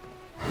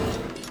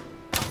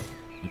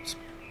 Oops.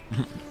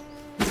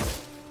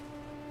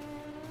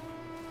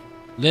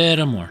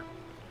 Little more.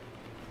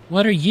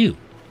 What are you?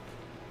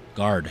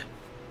 Guard.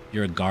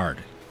 You're a guard.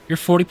 You're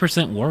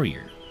 40%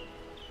 warrior.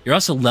 You're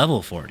also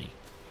level 40.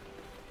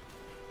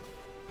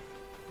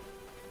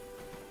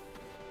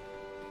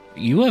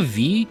 You a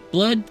V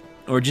blood?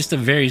 Or just a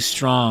very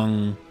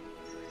strong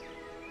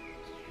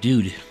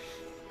dude?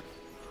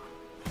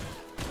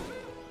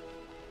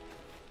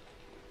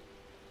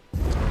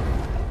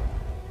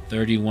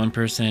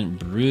 %31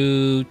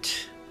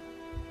 brute,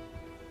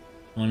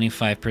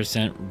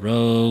 25%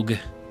 rogue.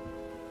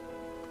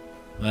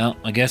 Well,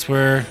 I guess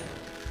we're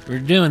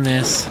doing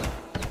this.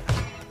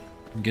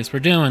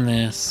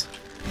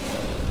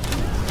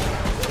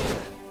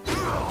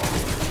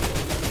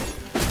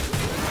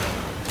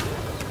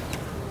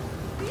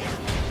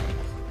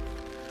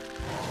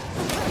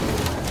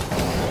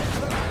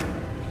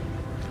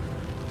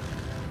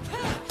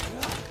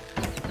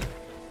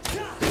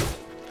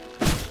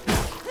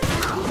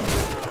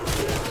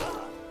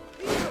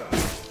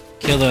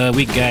 Kill the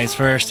weak guys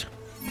first.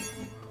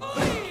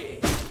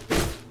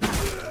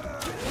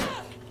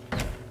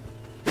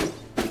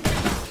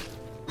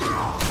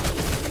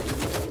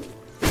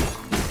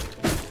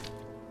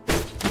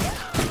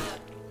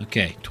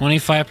 Okay,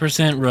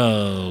 25%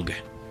 rogue.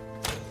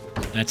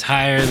 That's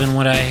higher than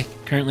what I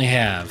currently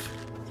have.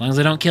 As long as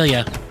I don't kill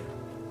ya.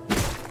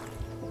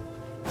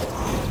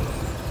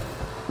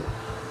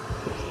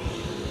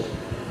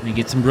 Let me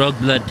get some rogue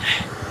blood.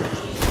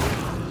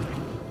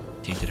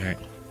 Tainted heart.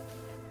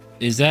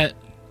 Is that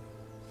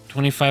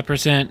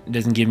 25%?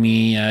 Doesn't give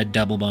me a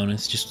double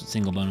bonus, just a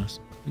single bonus.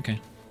 Okay.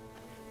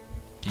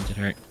 Tainted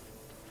heart.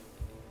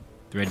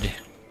 Thread.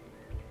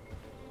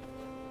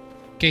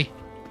 Okay.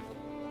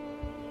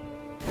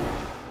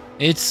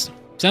 It's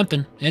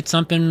something. It's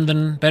something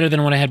better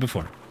than what I had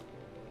before.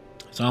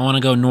 So I want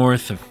to go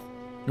north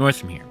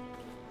from here.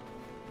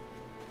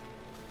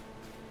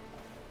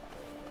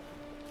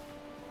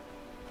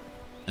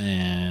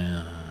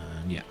 And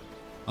yeah,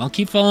 I'll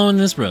keep following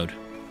this road.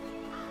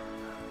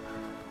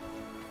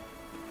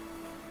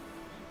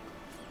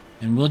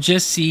 And we'll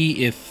just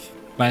see if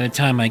by the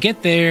time I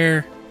get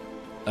there,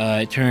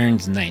 it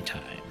turns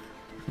nighttime.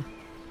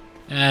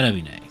 That'll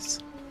be nice.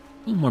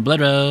 Ooh, more blood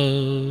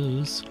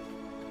rose.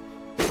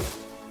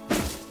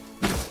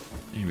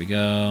 Here we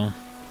go.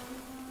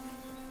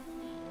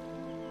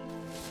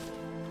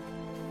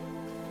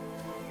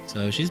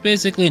 So she's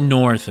basically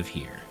north of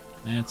here.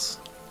 That's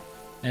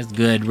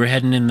good. We're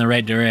heading in the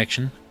right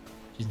direction.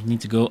 Just need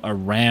to go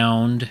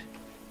around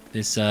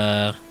this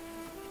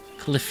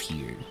cliff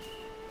here.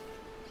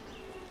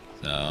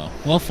 So,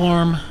 wolf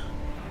form.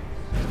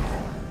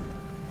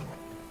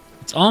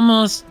 It's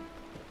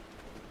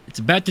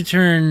about to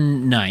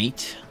turn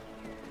night.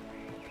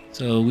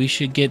 So we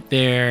should get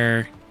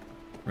there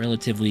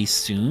relatively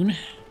soon,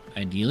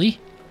 ideally.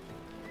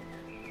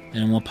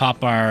 And we'll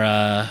pop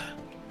our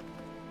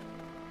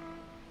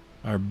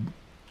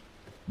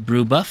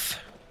brew buff.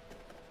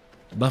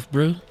 Buff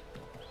brew.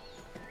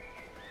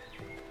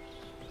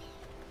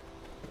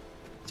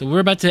 So we're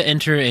about to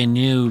enter a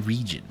new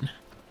region.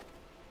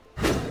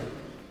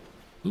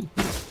 Ooh,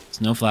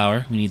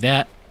 snowflower. We need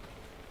that.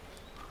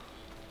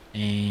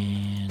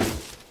 And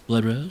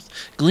blood rose.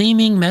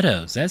 Gleaming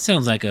Meadows. That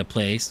sounds like a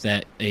place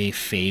that a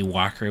Fey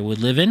Walker would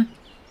live in.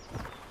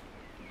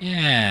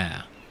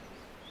 Yeah.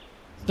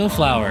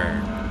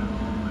 Snowflower.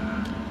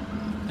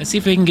 Let's see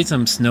if we can get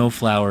some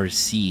snowflower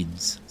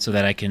seeds so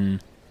that I can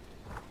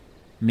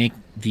make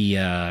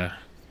the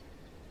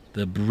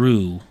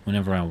brew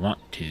whenever I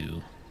want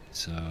to.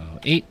 So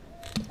 8,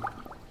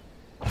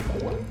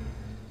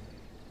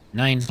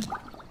 9.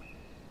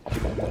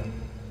 Let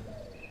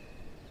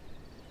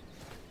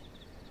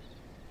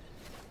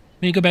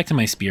me go back to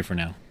my spear for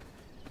now.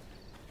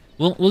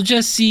 We'll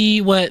just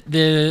see what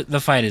the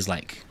fight is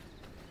like.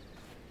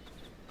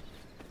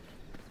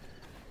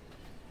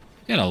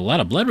 Got a lot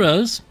of blood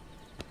rose.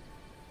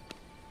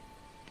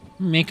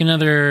 Make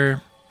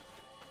another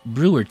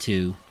brew or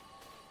two.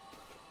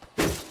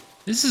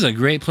 This is a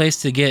great place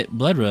to get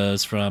blood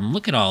rose from.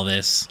 Look at all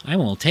this. I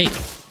will take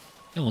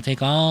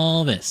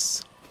all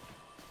this.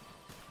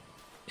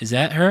 Is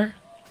that her?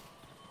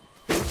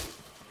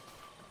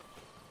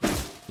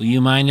 Will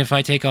you mind if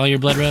I take all your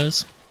blood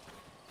rose?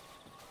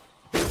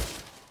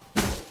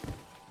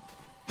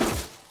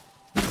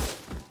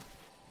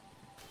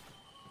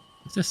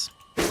 What's this?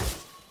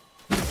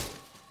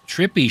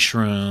 Trippy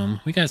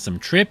shroom. We got some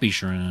trippy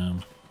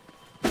shroom.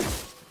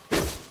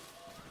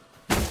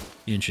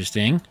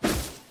 Interesting.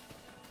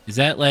 Is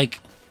that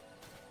like...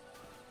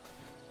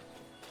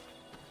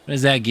 What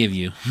does that give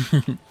you?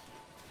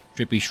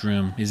 Trippy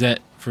shroom. Is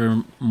that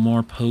for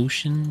more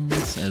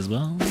potions as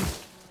well?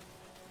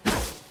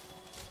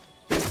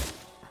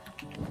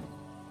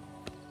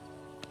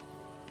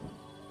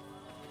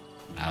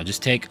 I'll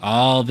just take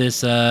all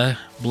this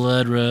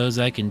blood rose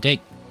I can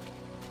take.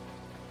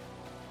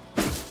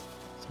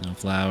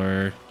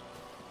 Snowflower.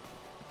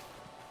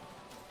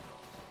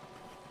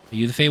 Are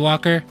you the Fey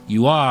Walker?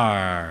 You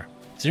are.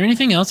 Is there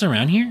anything else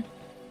around here?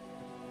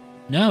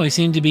 No, we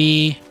seem to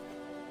be...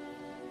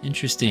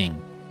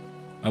 Interesting.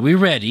 Are we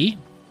ready?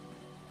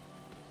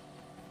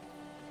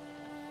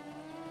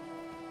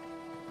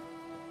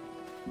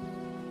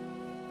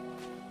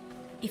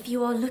 If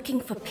you are looking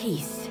for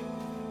peace,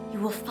 you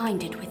will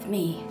find it with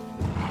me.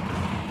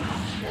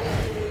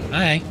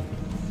 Hi.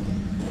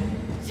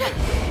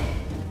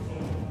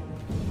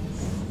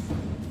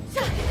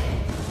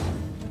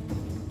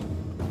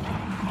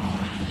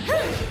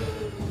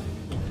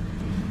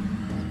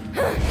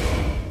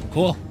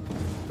 Cool.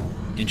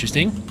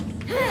 Interesting.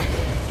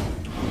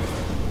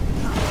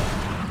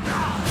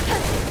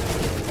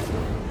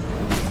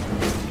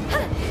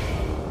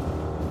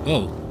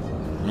 Whoa.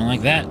 I don't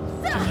like that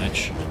too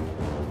much.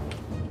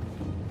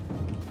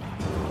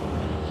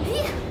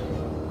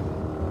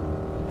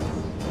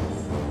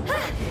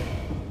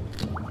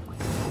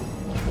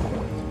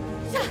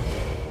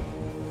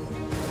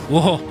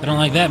 Whoa, I don't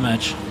like that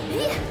much.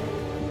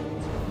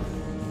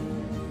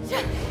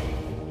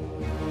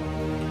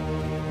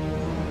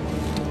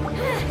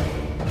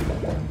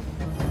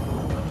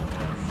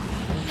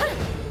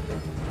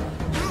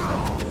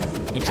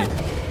 Oopsie.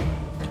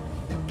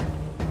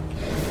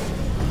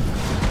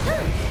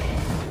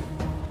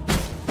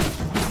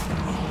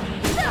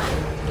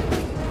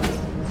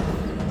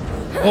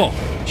 Oh,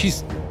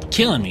 she's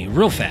killing me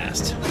real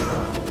fast.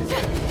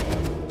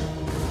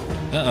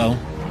 Uh-oh.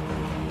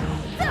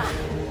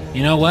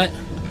 You know what?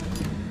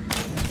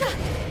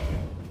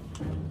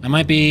 I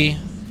might be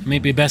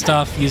best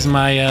off using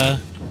my,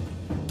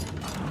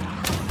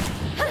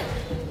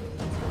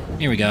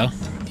 Here we go.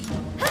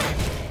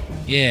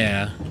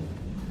 Yeah.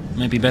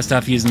 Might be best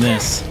off using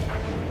this.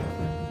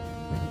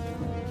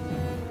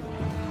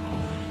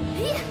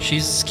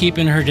 She's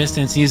keeping her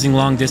distance using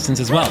long distance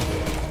as well.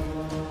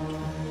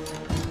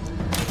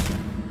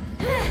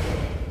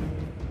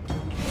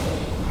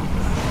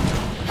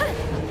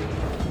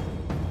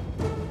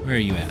 Where are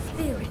you at?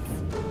 Spirits,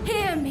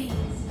 hear me.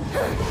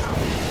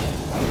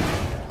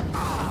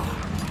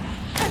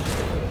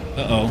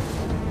 Uh-oh.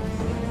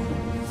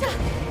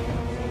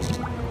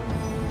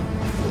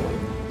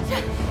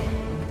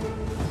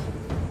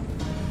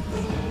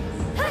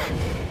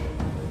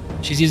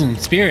 She's using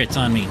spirits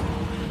on me.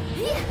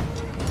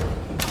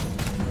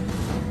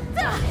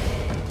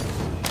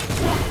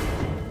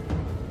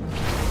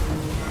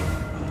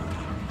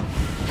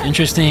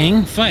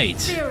 Interesting fight.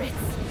 Spirits,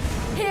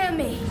 hear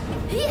me.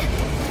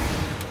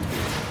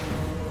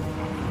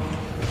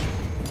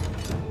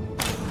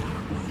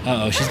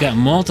 Uh-oh, she's got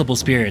multiple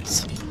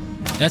spirits.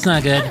 That's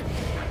not good.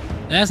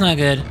 That's not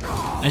good.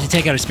 I should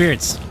take out her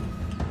spirits.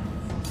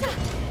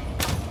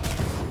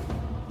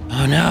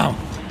 Oh no.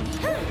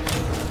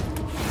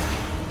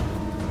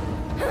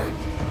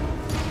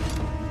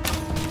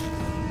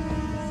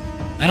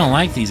 I don't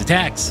like these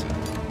attacks.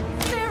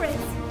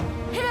 Spirits,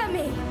 hear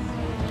me.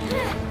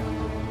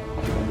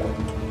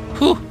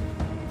 Whew.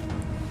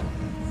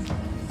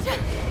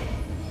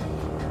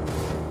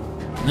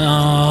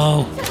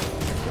 No.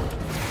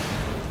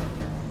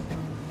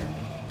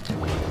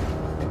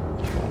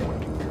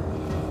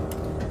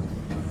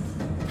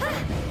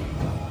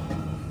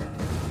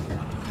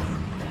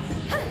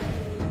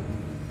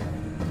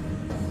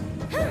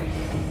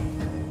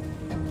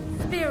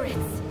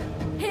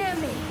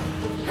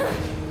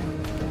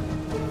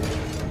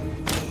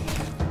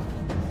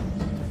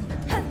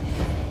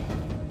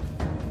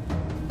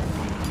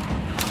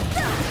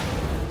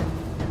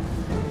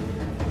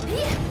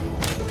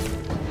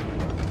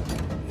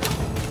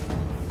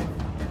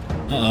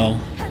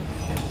 Uh-oh.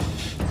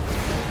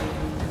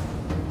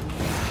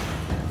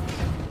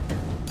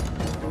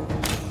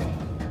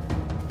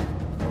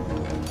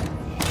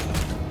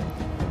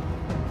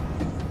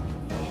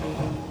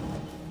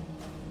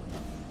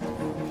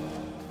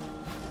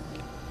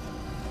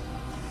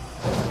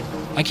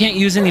 I can't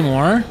use any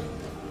more?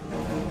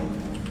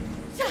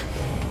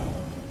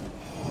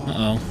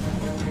 Uh-oh.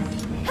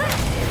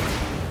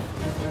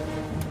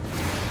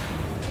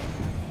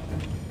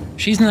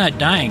 She's not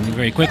dying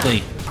very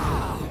quickly.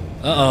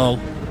 Uh-oh.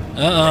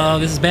 Uh-oh,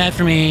 this is bad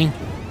for me.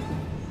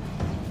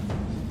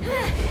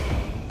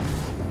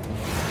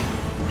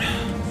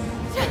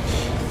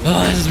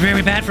 Oh, this is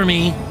very bad for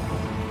me.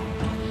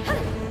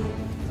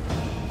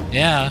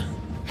 Yeah.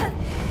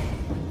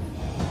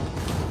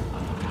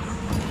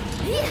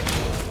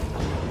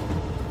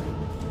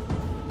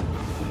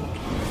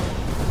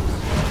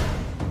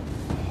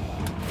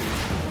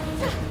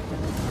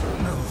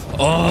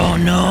 Oh,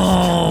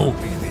 no!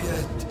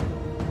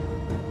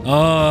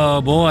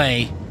 Oh,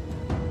 boy.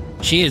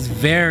 She is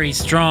very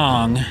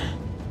strong.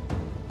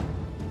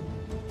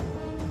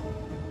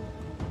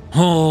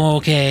 Oh,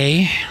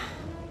 okay.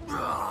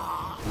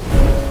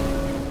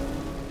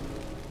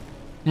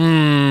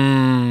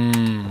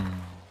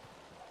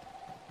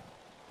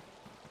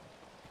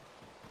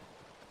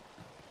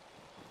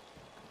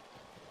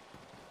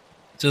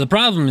 So the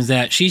problem is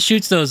that she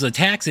shoots those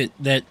attacks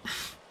that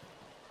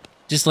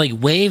just like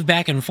wave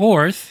back and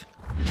forth,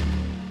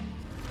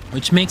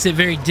 which makes it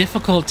very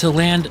difficult to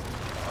land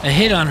a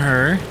hit on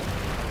her.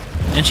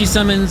 And she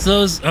summons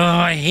those. Oh,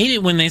 I hate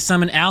it when they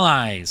summon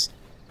allies.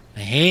 I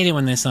hate it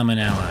when they summon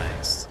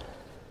allies.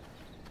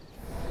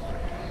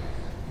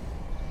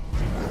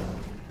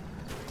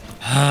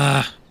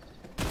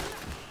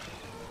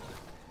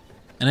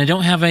 And I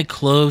don't have a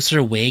closer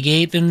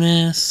waygate than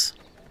this.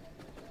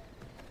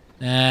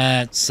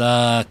 That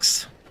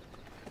sucks.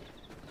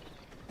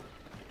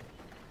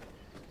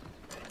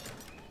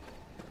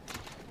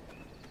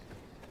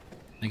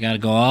 I gotta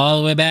go all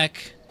the way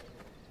back.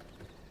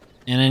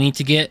 And I need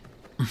to get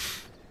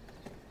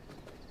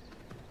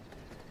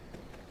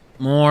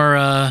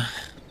more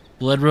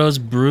Blood Rose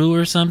Brew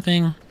or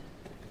something.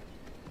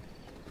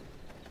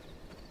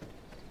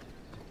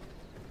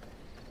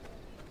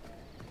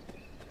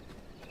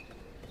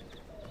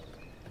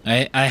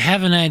 I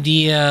have an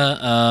idea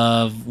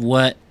of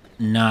what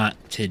not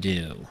to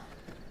do.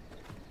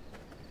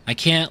 I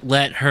can't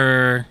let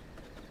her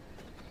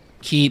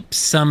keep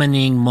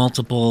summoning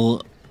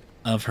multiple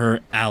of her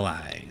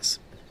allies.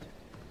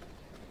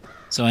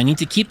 So I need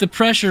to keep the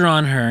pressure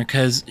on her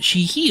because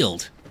she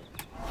healed.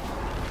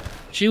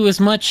 She was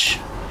much...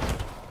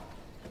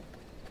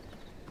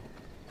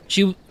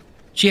 She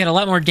had a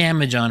lot more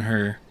damage on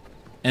her.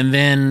 And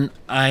then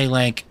I,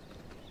 like,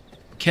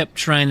 kept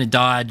trying to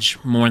dodge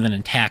more than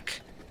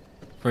attack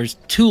for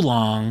too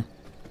long.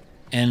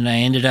 And I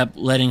ended up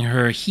letting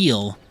her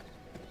heal.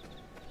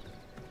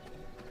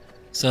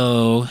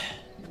 So,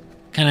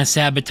 kind of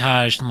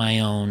sabotaged my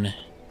own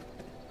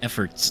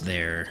efforts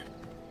there.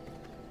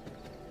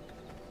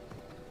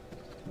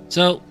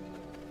 So,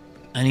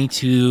 I need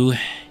to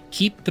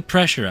keep the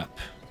pressure up.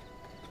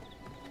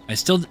 I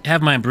still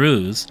have my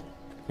brews.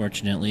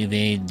 Fortunately,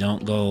 they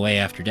don't go away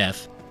after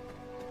death.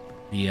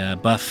 The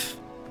buff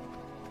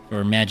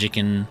for magic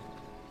and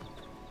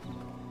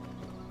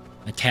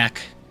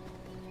attack.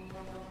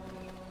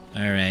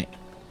 Alright.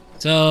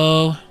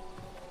 So,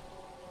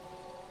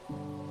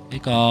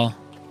 pick all.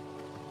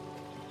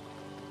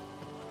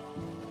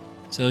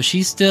 So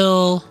she's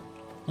still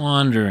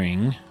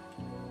wandering.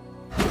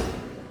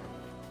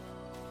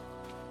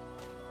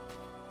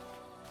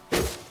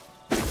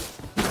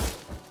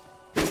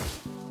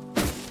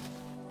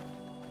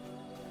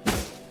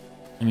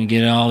 Let me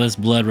get all this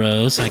blood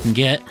rose I can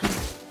get.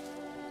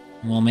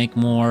 We'll make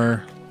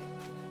more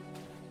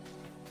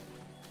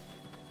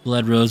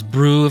blood rose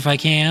brew if I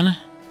can.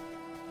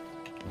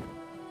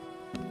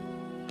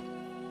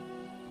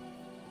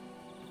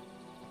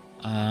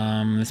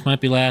 This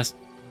might be last.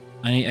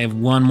 I have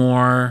one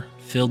more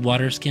filled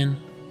water skin.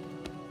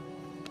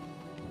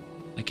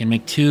 I can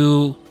make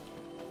 2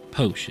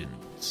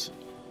 potions.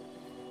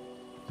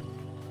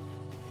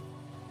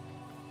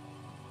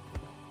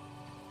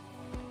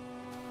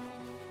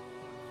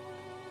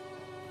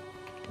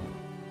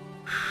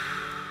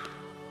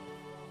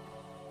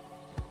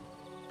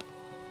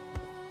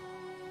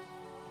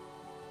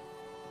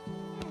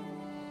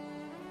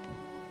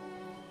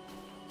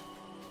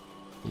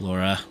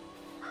 Polora.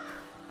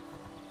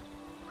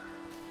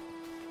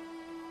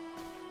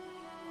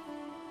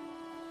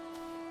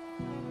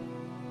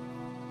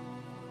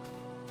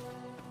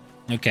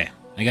 Okay,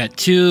 I got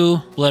 2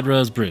 blood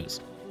rose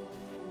brews.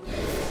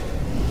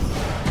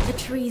 The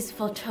trees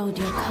foretold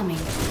your coming.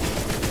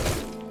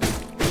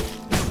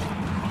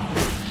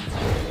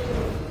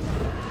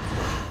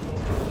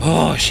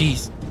 Oh,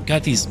 she's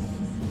got these.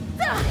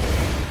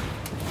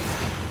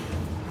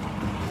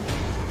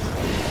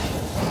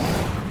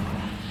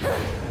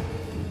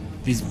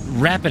 These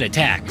rapid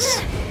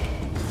attacks.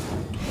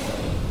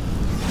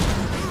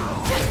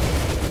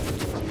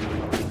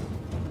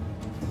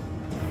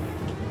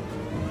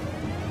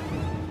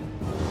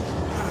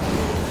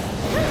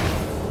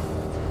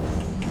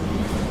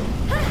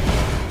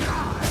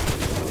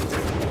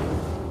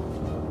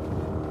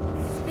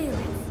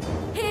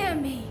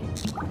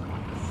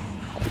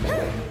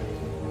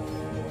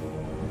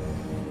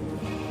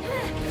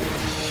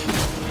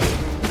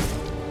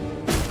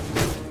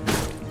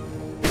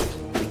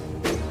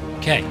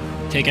 Okay,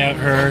 take out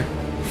her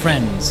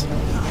friends.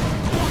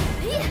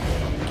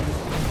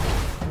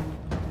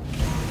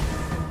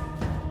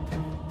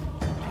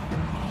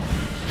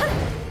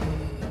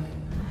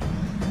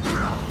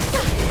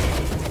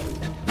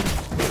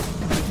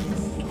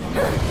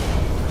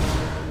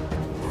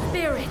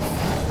 Spirit,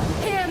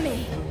 hear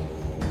me.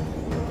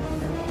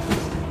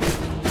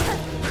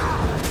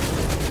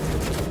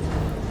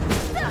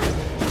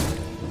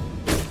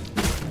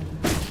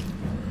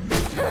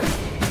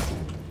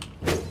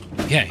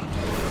 Okay.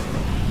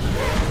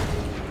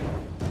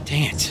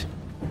 Dang it.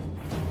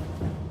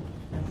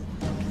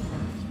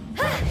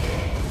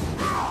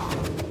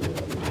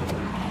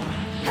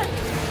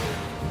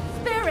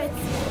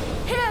 Spirits,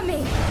 hear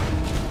me.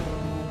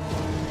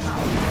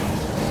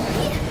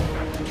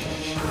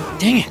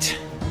 Dang it.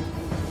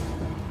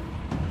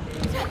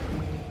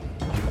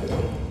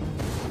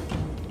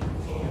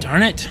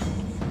 Darn it.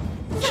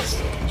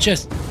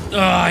 Oh,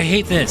 I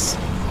hate this.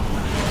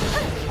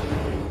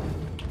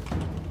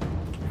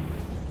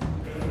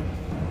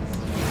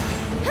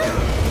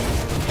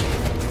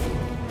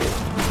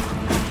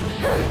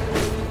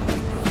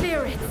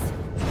 Spirits,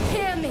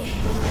 hear me.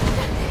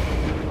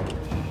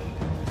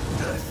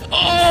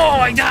 Oh,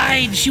 I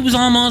died. She was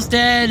almost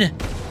dead.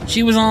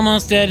 She was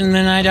almost dead, and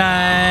then I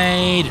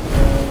died.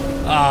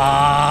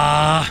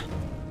 Ah.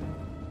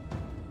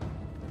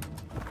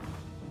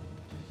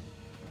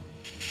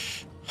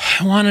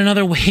 I want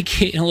another way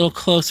getting a little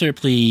closer,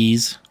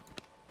 please.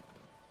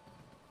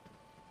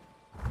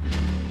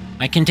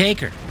 I can take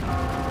her.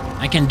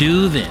 I can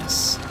do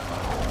this.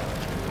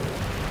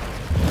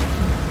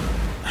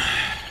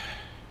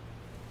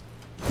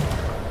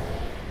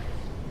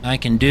 I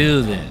can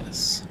do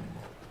this.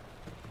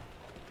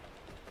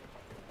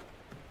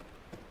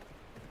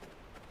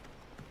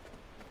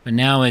 But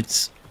now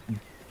it's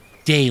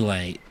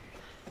daylight.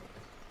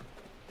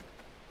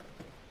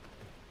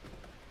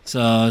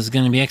 So it's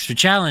going to be extra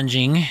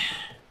challenging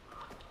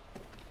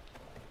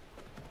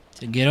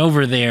to get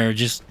over there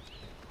just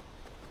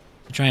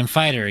to try and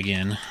fight her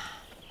again.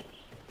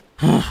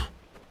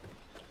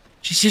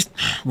 She's just,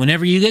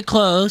 whenever you get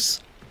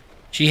close,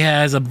 she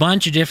has a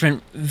bunch of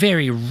different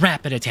very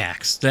rapid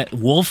attacks. That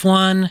wolf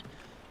one,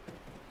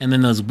 and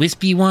then those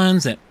wispy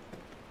ones that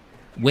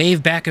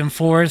wave back and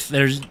forth.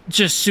 They're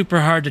just super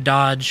hard to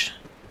dodge.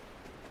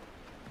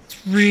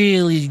 It's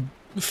really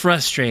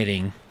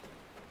frustrating.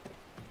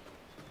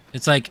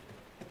 It's like,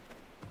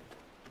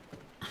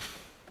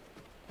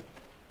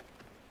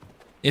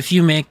 if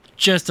you make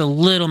just a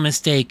little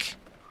mistake,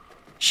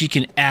 she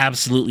can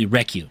absolutely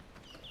wreck you.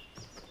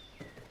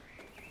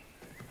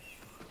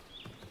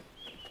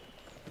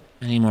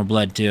 I need more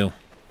blood, too.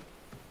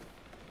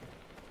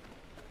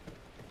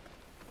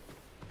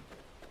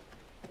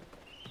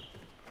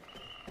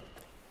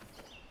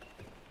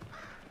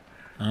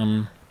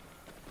 Um,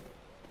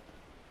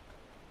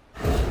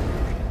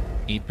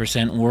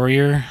 8%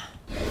 warrior.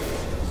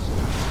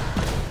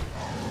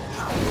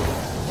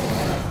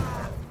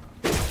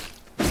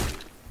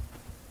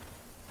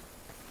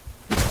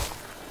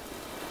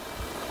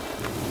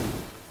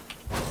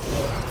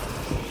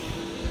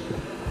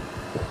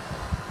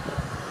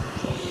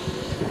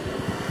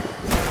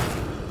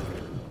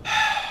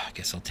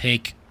 Guess I'll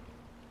take...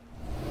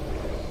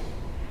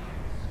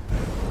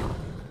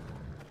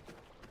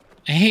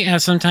 I hate how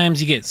sometimes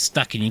you get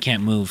stuck and you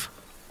can't move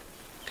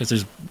because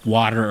there's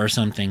water or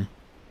something.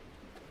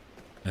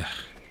 Ugh.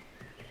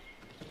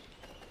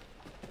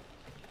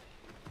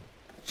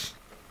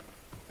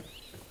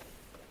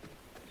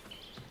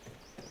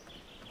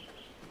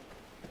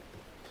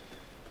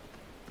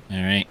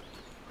 Alright.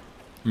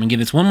 I'm gonna give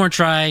this one more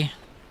try.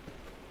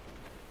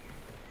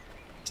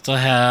 Still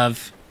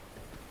have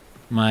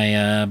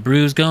my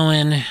brews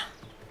going.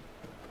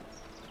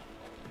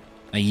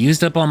 I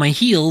used up all my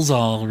heals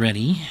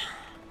already.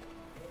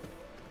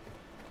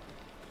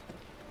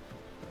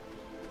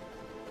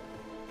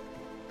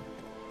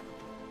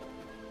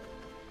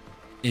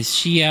 Is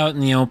she out in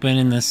the open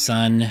in the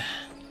sun?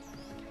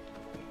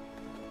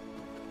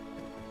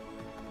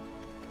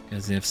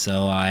 Because if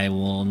so, I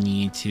will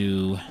need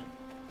to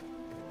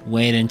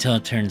wait until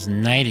it turns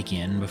night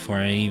again before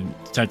I even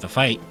start the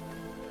fight.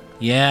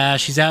 Yeah,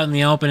 she's out in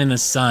the open in the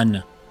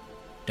sun.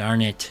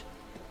 Darn it.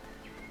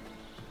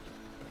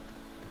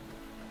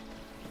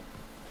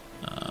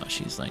 Oh,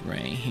 she's like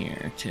right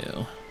here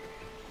too.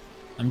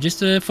 I'm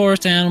just a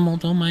forest animal,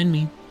 don't mind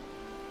me.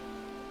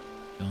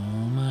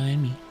 Don't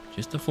mind me.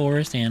 Just a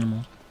forest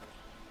animal.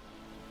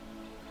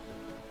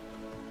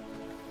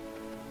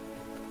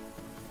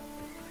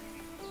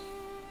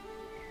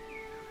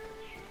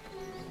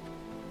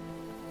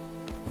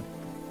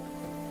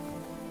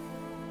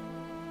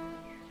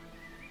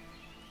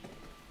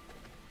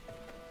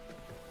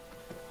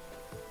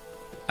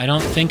 I don't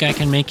think I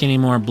can make any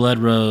more Blood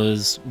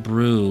Rose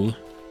brew.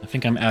 I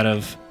think I'm out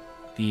of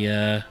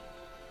the,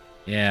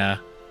 yeah.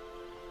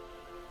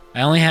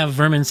 I only have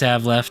Vermin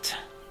Salve left.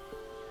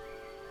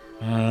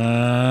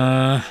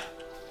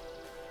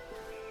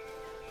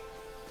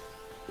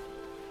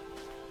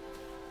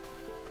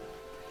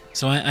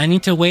 So I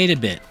need to wait a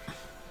bit.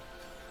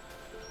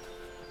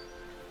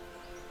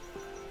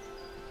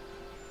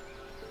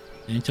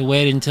 Need to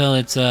wait until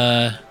it's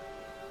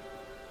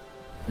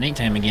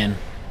nighttime again.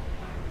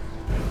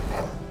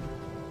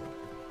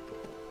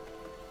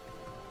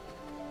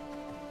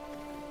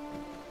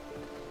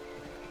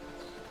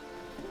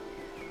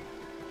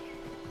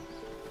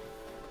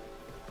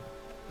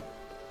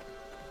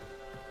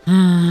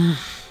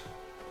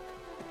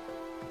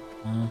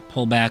 I'll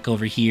pull back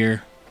over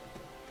here.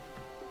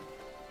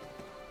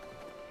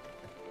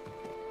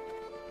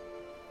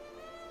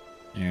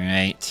 All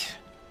right.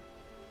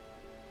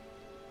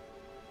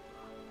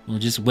 We'll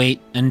just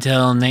wait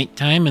until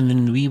nighttime and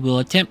then we will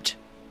attempt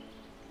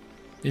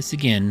this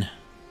again.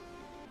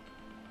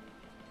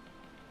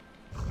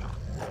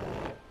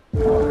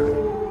 What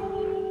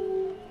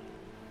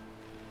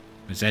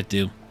does that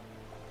do?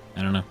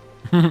 I don't know.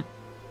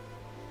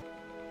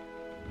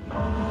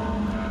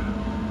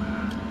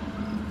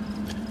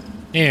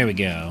 There we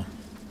go.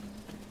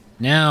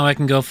 Now I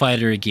can go fight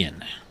her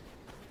again.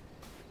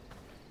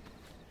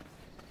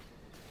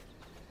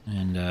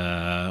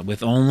 And,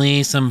 with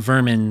only some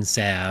vermin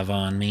salve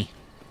on me.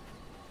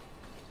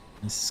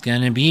 This is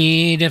gonna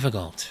be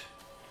difficult.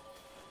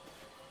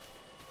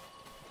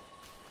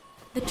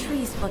 The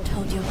trees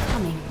foretold your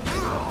coming.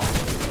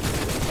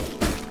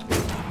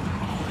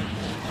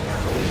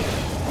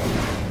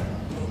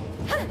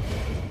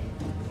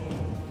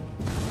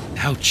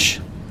 Ouch.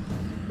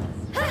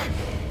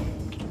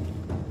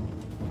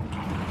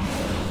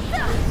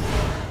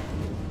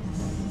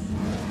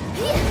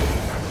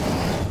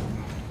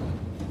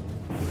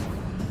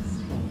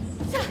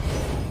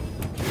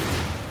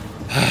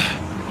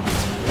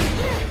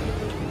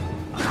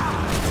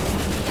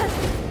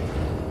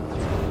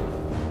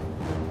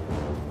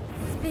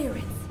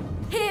 Spirits,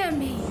 hear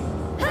me!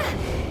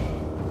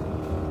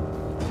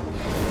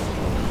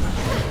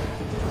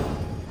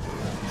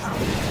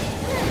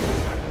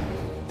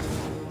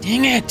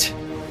 Dang it!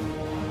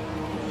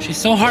 She's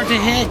so hard to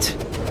hit.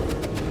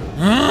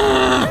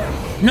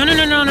 No, no,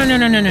 no, no, no, no,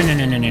 no, no, no, no,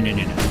 no, no, no, no,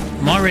 no.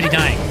 I'm already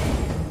dying.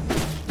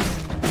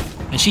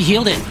 And she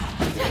healed it.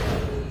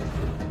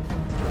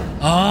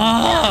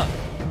 Oh!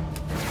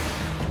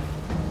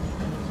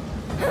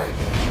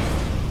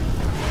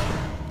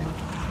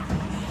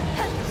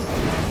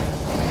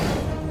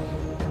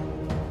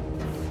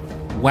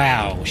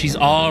 Wow, she's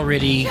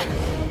already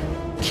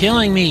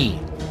killing me.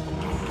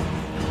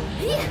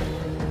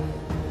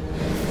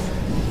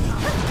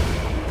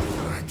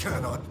 I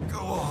cannot go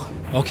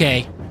on.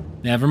 Okay,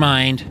 never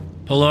mind.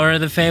 Polora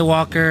the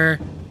Feywalker.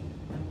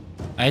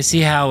 I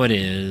see how it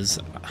is.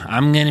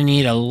 I'm gonna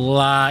need a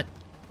lot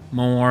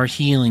more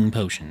healing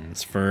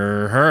potions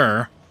for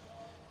her.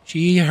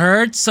 She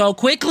hurts so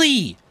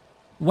quickly.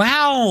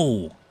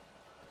 Wow.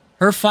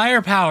 Her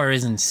firepower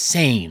is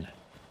insane.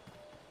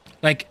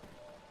 Like,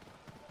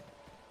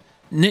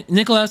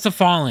 Nicolaus the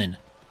Fallen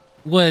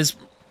was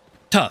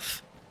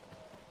tough.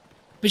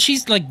 But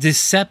she's, like,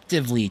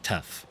 deceptively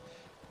tough.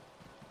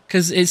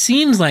 Because it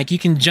seems like you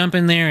can jump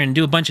in there and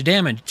do a bunch of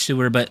damage to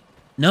her, but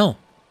no.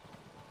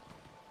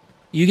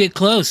 You get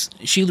close,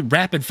 she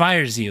rapid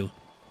fires you.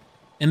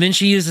 And then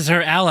she uses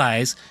her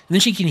allies, and then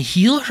she can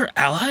heal her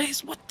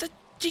allies? What the...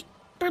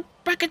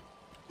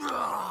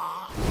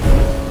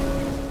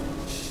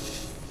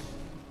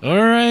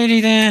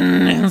 Alrighty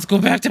then, let's go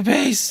back to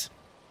base.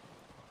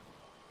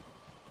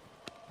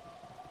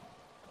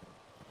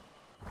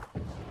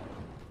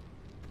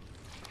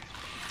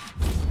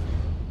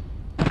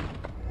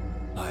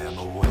 I am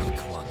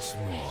awake once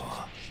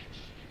more.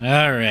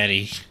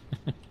 Alrighty.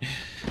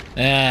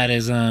 That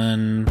is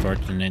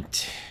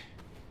unfortunate.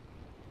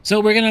 So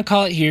we're gonna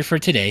call it here for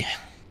today.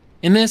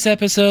 In this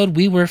episode,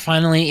 we were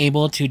finally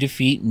able to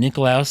defeat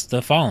Nicolaus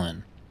the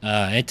Fallen.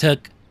 It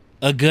took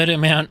a good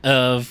amount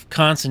of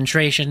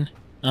concentration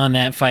on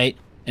that fight,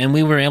 and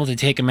we were able to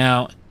take him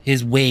out,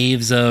 his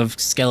waves of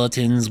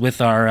skeletons,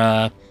 with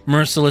our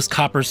merciless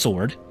copper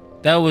sword.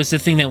 That was the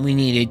thing that we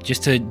needed,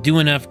 just to do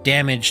enough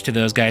damage to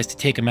those guys to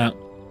take them out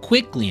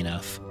quickly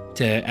enough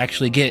to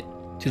actually get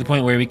to the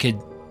point where we could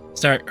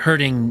start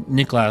hurting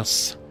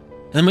Nicolaus.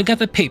 And then we got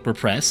the paper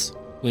press,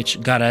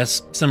 which got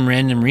us some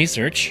random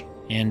research,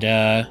 and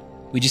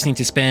we just need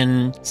to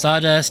spend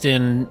sawdust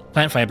and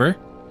plant fiber,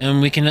 and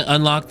we can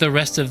unlock the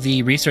rest of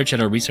the research at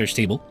our research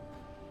table.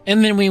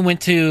 And then we went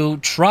to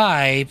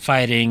try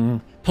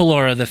fighting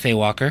Polora the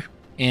Feywalker,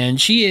 and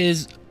she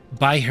is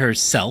by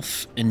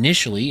herself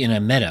initially in a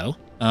meadow.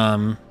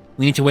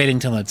 We need to wait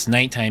until it's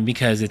nighttime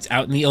because it's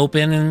out in the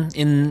open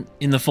and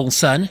in the full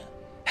sun.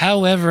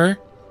 However,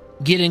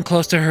 getting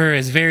close to her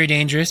is very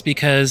dangerous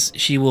because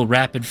she will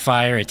rapid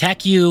fire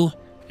attack you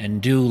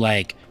and do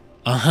like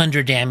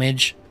 100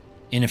 damage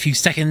in a few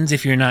seconds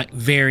if you're not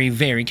very,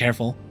 very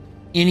careful.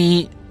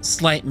 Any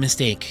slight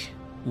mistake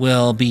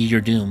will be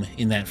your doom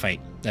in that fight.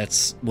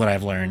 That's what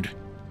I've learned.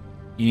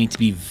 You need to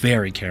be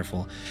very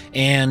careful.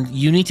 And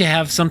you need to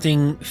have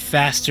something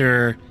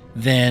faster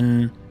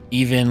than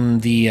even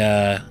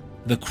the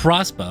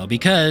crossbow,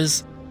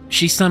 because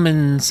she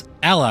summons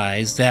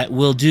allies that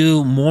will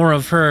do more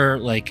of her,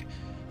 like,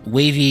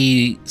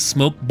 wavy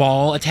smoke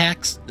ball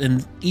attacks,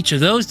 and each of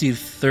those do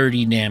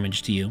 30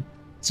 damage to you.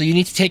 So you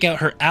need to take out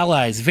her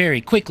allies very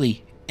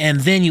quickly,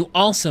 and then you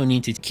also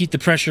need to keep the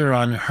pressure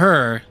on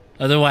her,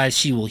 otherwise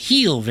she will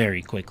heal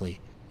very quickly.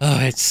 Oh,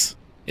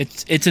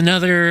 it's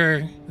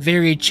another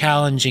very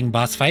challenging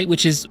boss fight,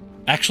 which is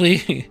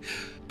actually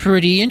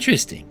pretty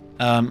interesting.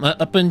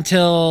 Up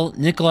until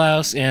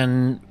Nikolaos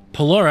and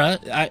Polora,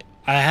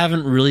 I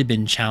haven't really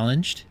been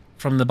challenged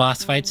from the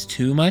boss fights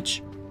too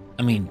much.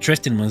 I mean,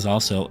 Tristan was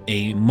also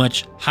a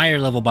much higher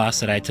level boss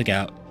that I took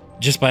out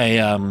just by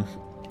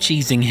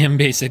cheesing him,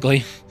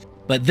 basically.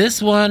 But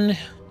this one,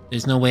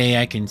 there's no way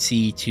I can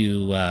see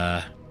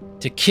to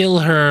kill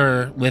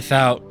her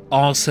without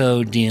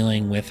also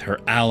dealing with her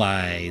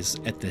allies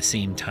at the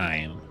same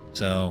time.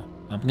 So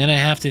I'm gonna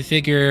have to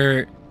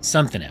figure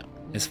something out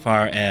as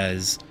far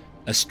as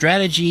a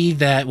strategy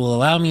that will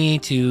allow me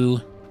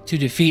to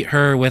defeat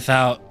her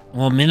without,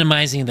 well,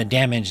 minimizing the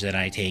damage that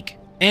I take.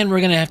 And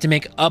we're gonna have to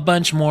make a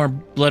bunch more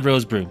Blood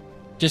Rose brew.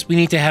 Just we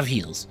need to have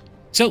heals.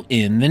 So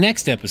in the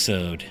next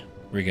episode,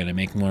 we're gonna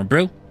make more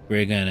brew.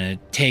 We're gonna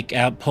take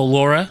out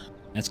Polora.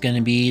 That's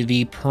gonna be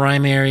the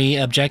primary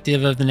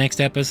objective of the next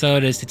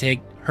episode, is to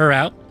take her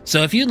out.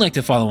 So if you'd like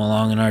to follow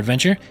along in our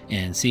adventure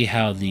and see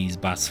how these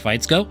boss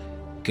fights go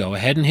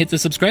ahead and hit the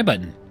subscribe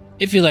button.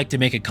 If you'd like to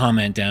make a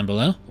comment down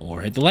below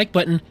or hit the like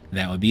button,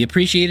 that would be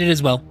appreciated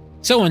as well.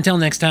 So until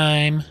next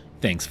time,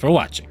 thanks for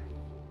watching.